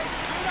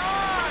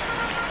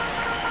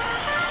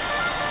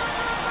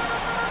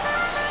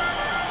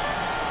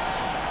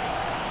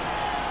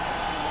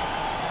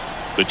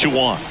 The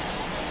 2-1.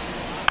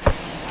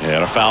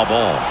 And a foul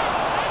ball.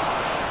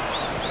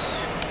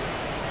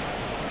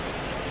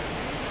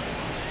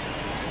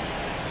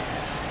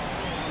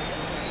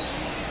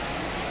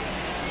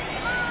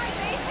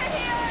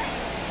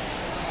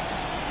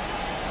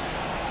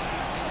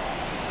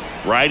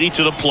 Righty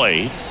to the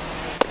plate.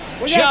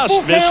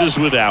 Just misses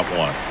with that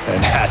one.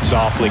 And that's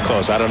awfully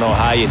close. I don't know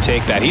how you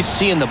take that. He's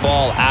seeing the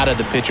ball out of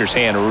the pitcher's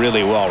hand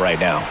really well right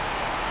now.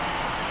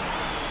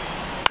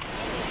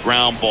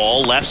 Ground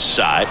ball left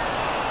side.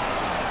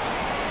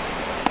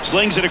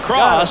 Slings it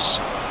across.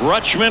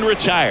 Rutschman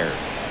retired.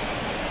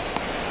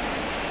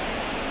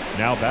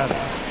 Now batting,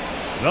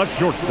 the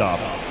shortstop,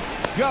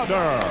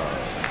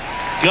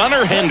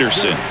 Gunnar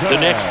Henderson, the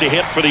next to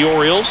hit for the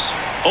Orioles.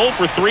 0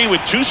 for 3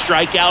 with 2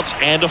 strikeouts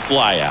and a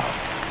flyout.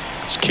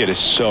 This kid is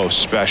so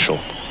special.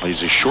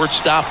 He's a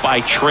shortstop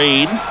by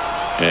trade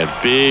and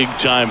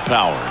big-time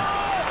power.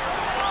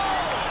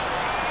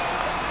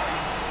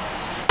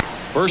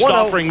 First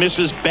offering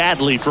misses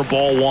badly for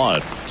ball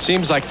 1.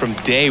 Seems like from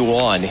day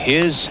one,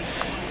 his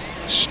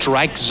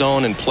strike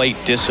zone and plate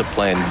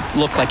discipline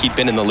looked like he'd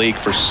been in the league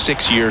for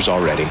 6 years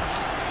already.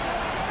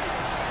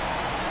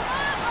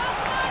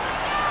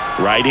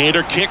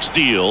 Right-hander kicks,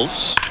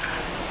 deals.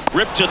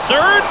 Ripped to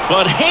third,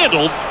 but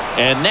handled,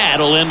 and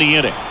that'll end the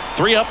inning.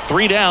 3 up,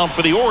 3 down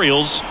for the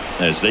Orioles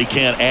as they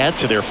can't add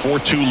to their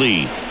 4-2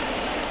 lead.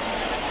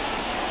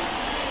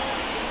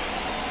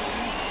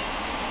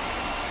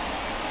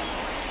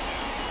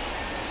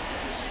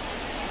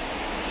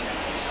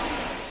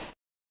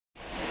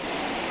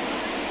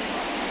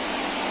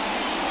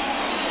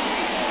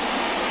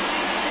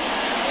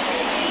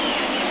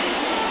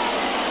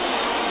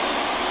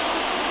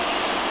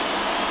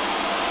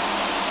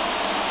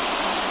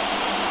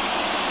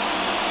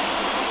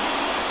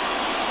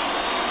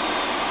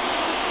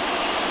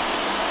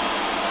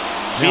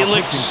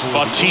 Felix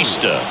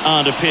Bautista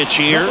on to pitch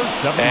here.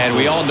 And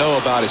we all know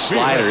about his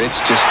slider.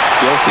 It's just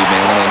filthy,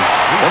 man.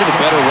 And one of the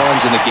better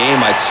ones in the game,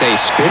 I'd say.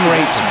 Spin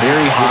rate's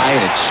very high,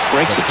 and it just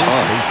breaks a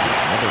ton.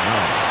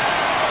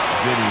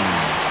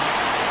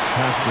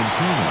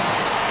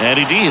 And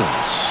he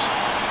deals.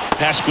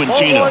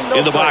 Pasquantino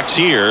in the box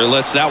here.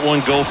 Lets that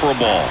one go for a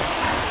ball.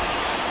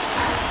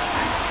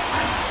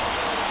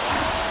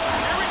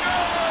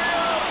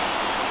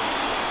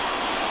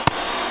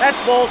 That's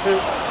ball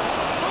 2.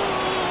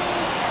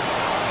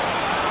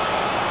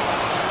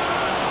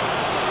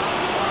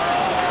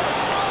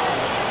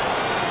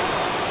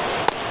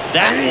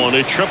 That one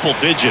at triple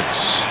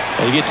digits.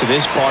 Well, you get to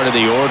this part of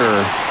the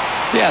order,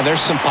 Yeah,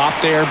 there's some pop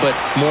there, but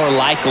more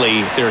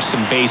likely there's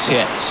some base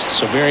hits.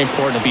 So very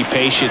important to be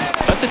patient.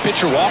 Let the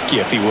pitcher walk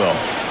you, if he will.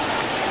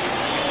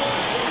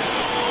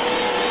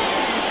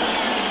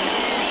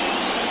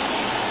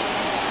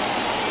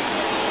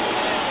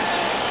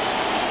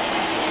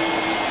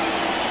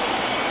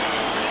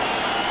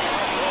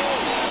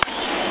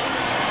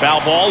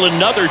 Foul ball,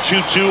 another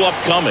 2-2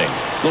 upcoming.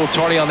 A little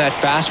tardy on that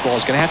fastball.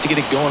 Is going to have to get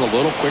it going a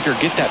little quicker.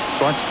 Get that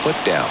front foot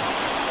down.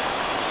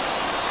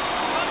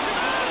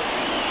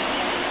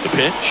 The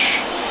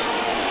pitch.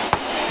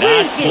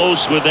 Not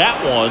close with that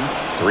one.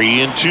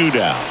 3-2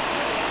 down.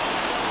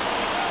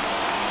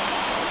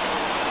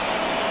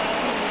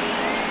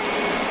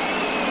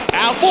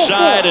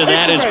 Outside, and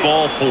that is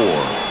ball 4.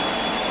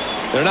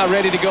 They're not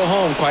ready to go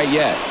home quite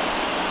yet.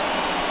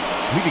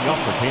 Leading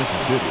up for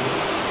Kansas City,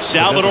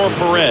 Salvador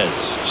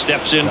Perez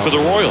steps in for the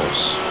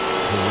Royals.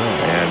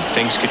 And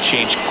things could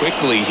change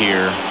quickly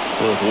here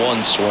with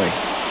one swing.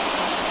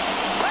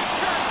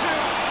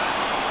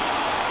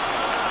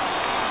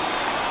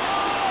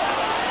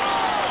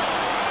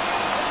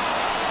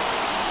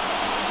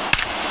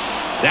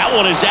 That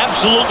one is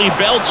absolutely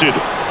belted.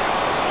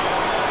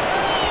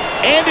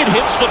 And it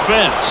hits the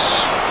fence.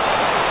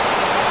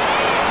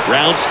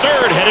 Rounds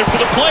third, headed for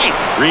the plate.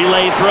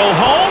 Relay throw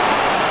home.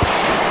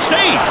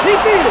 Safe.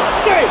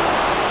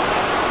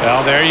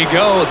 Well, there you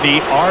go.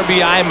 The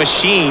RBI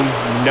machine.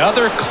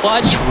 Another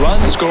clutch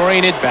run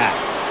scoring at bat.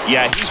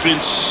 Yeah, he's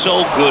been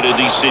so good in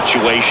these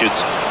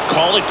situations.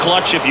 Call it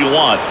clutch if you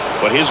want,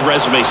 but his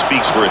resume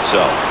speaks for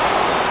itself.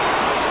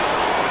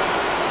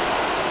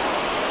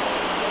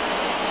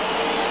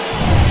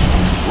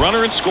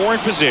 Runner in scoring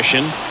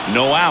position,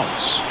 no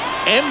outs.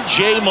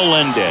 MJ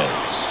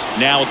Melendez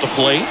now at the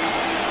plate.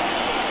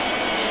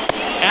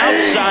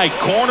 Outside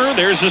corner,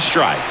 there's a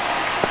strike.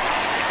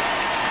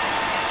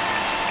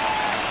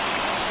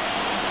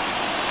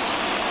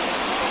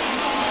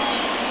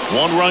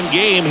 One-run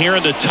game here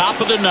in the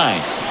top of the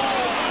 9th.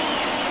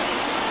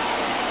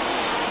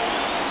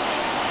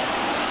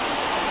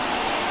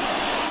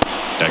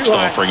 Next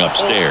offering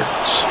upstairs.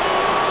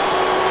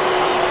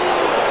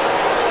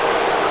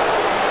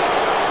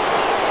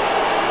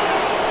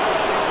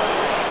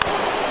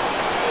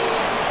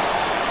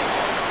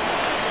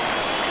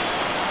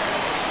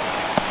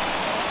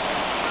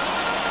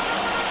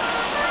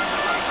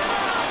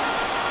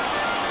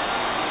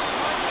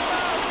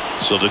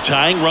 So the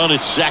tying run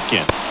at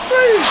second.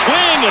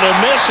 Swing and a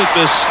miss at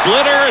the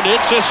splitter, and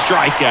it's a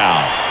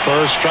strikeout.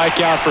 First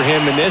strikeout for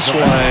him in this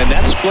one.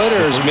 That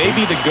splitter is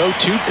maybe the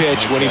go-to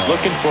pitch when he's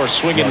looking for a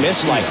swing and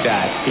miss like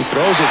that. He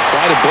throws it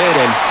quite a bit,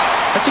 and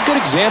that's a good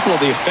example of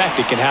the effect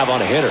it can have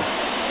on a hitter.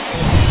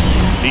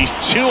 He's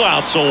 2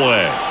 outs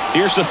away.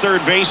 Here's the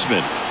third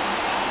baseman.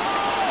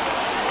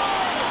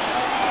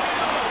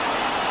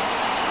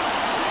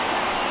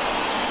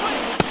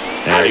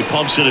 And he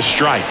pumps it a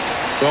strike.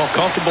 Well,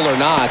 comfortable or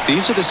not,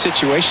 these are the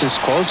situations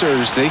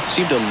closers they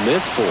seem to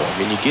live for. I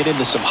mean, you get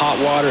into some hot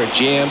water, a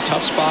jam,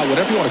 tough spot,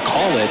 whatever you want to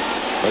call it,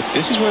 but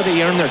this is where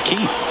they earn their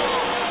keep.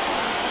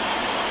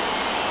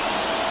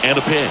 And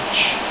a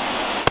pitch.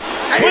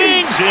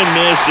 Swings and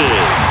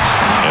misses.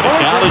 And the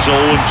count is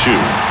 0-2.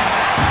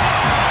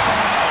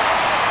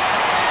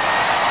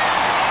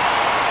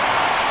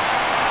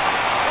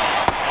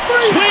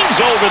 Swings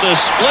over the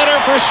splitter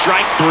for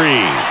strike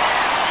 3.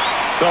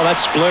 Well,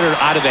 that splitter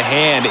out of the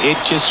hand, it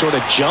just sort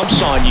of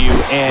jumps on you,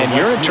 and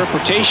your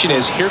interpretation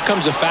is, here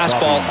comes a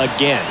fastball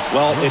again.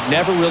 Well, it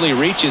never really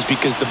reaches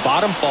because the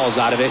bottom falls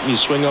out of it and you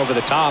swing over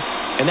the top,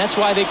 and that's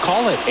why they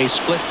call it a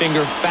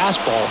split-finger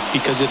fastball,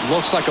 because it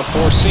looks like a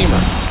four-seamer.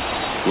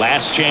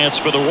 Last chance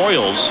for the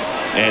Royals,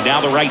 and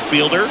now the right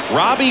fielder,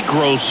 Robbie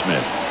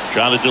Grossman,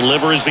 trying to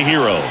deliver as the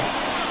hero.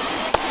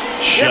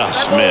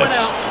 Just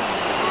missed.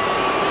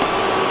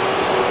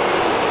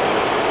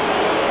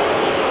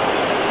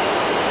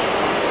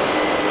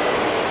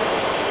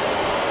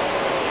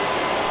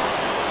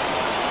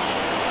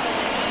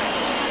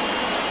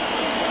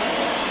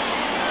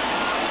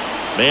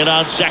 Man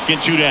on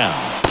second, 2 down.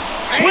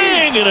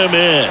 Swing and a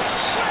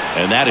miss.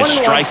 And that is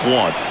strike 1.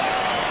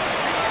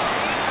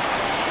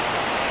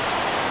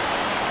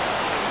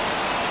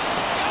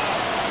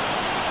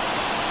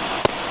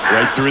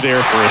 Right through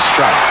there for a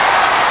strike.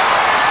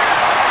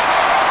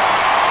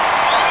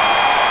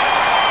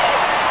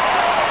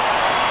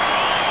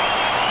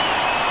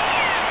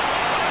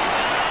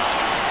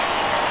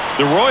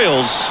 The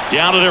Royals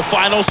down to their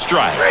final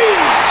strike.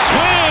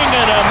 Swing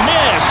and a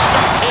miss.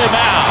 Struck him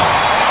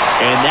out.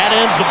 And that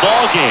ends the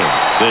ball game.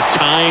 The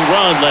tying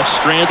run left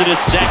stranded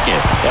at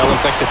second. That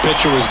looked like the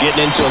pitcher was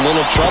getting into a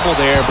little trouble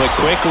there, but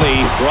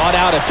quickly brought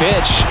out a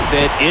pitch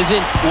that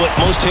isn't what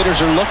most hitters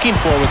are looking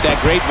for with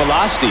that great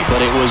velocity. But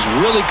it was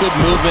really good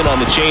movement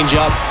on the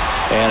changeup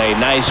and a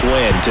nice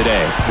win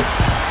today.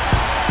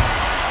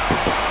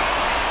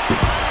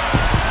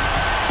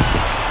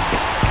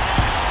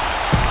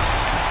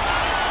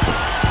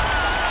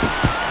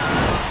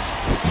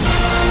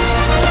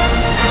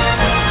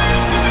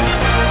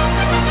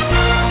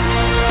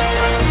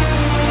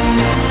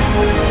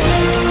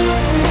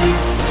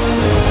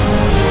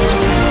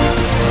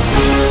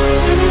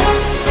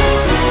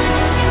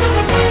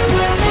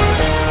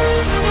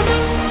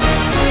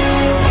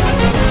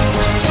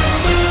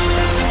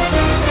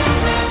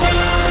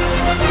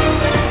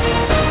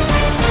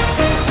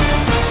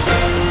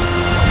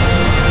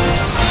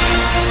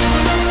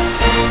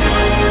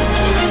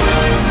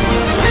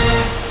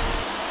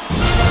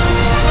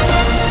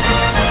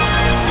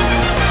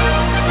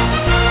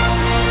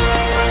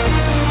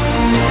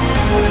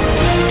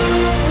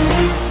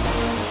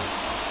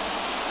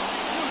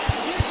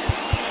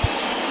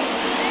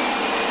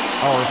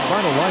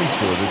 combined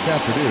score this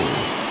afternoon.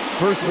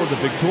 First for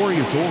the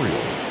victorious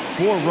Orioles,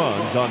 4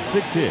 runs on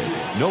 6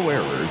 hits, no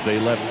errors. They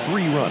left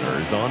 3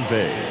 runners on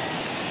base.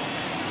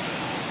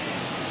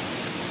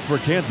 For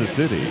Kansas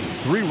City,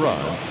 3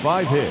 runs,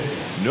 5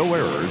 hits, no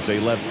errors. They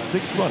left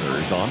 6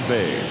 runners on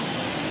base.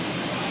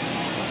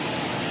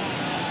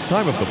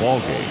 Time of the ball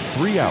game,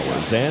 3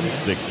 hours and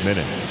 6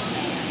 minutes.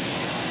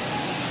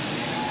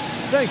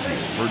 Thank you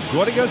for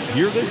joining us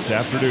here this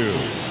afternoon.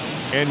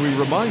 And we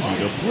remind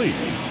you to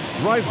please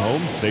drive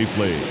home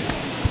safely.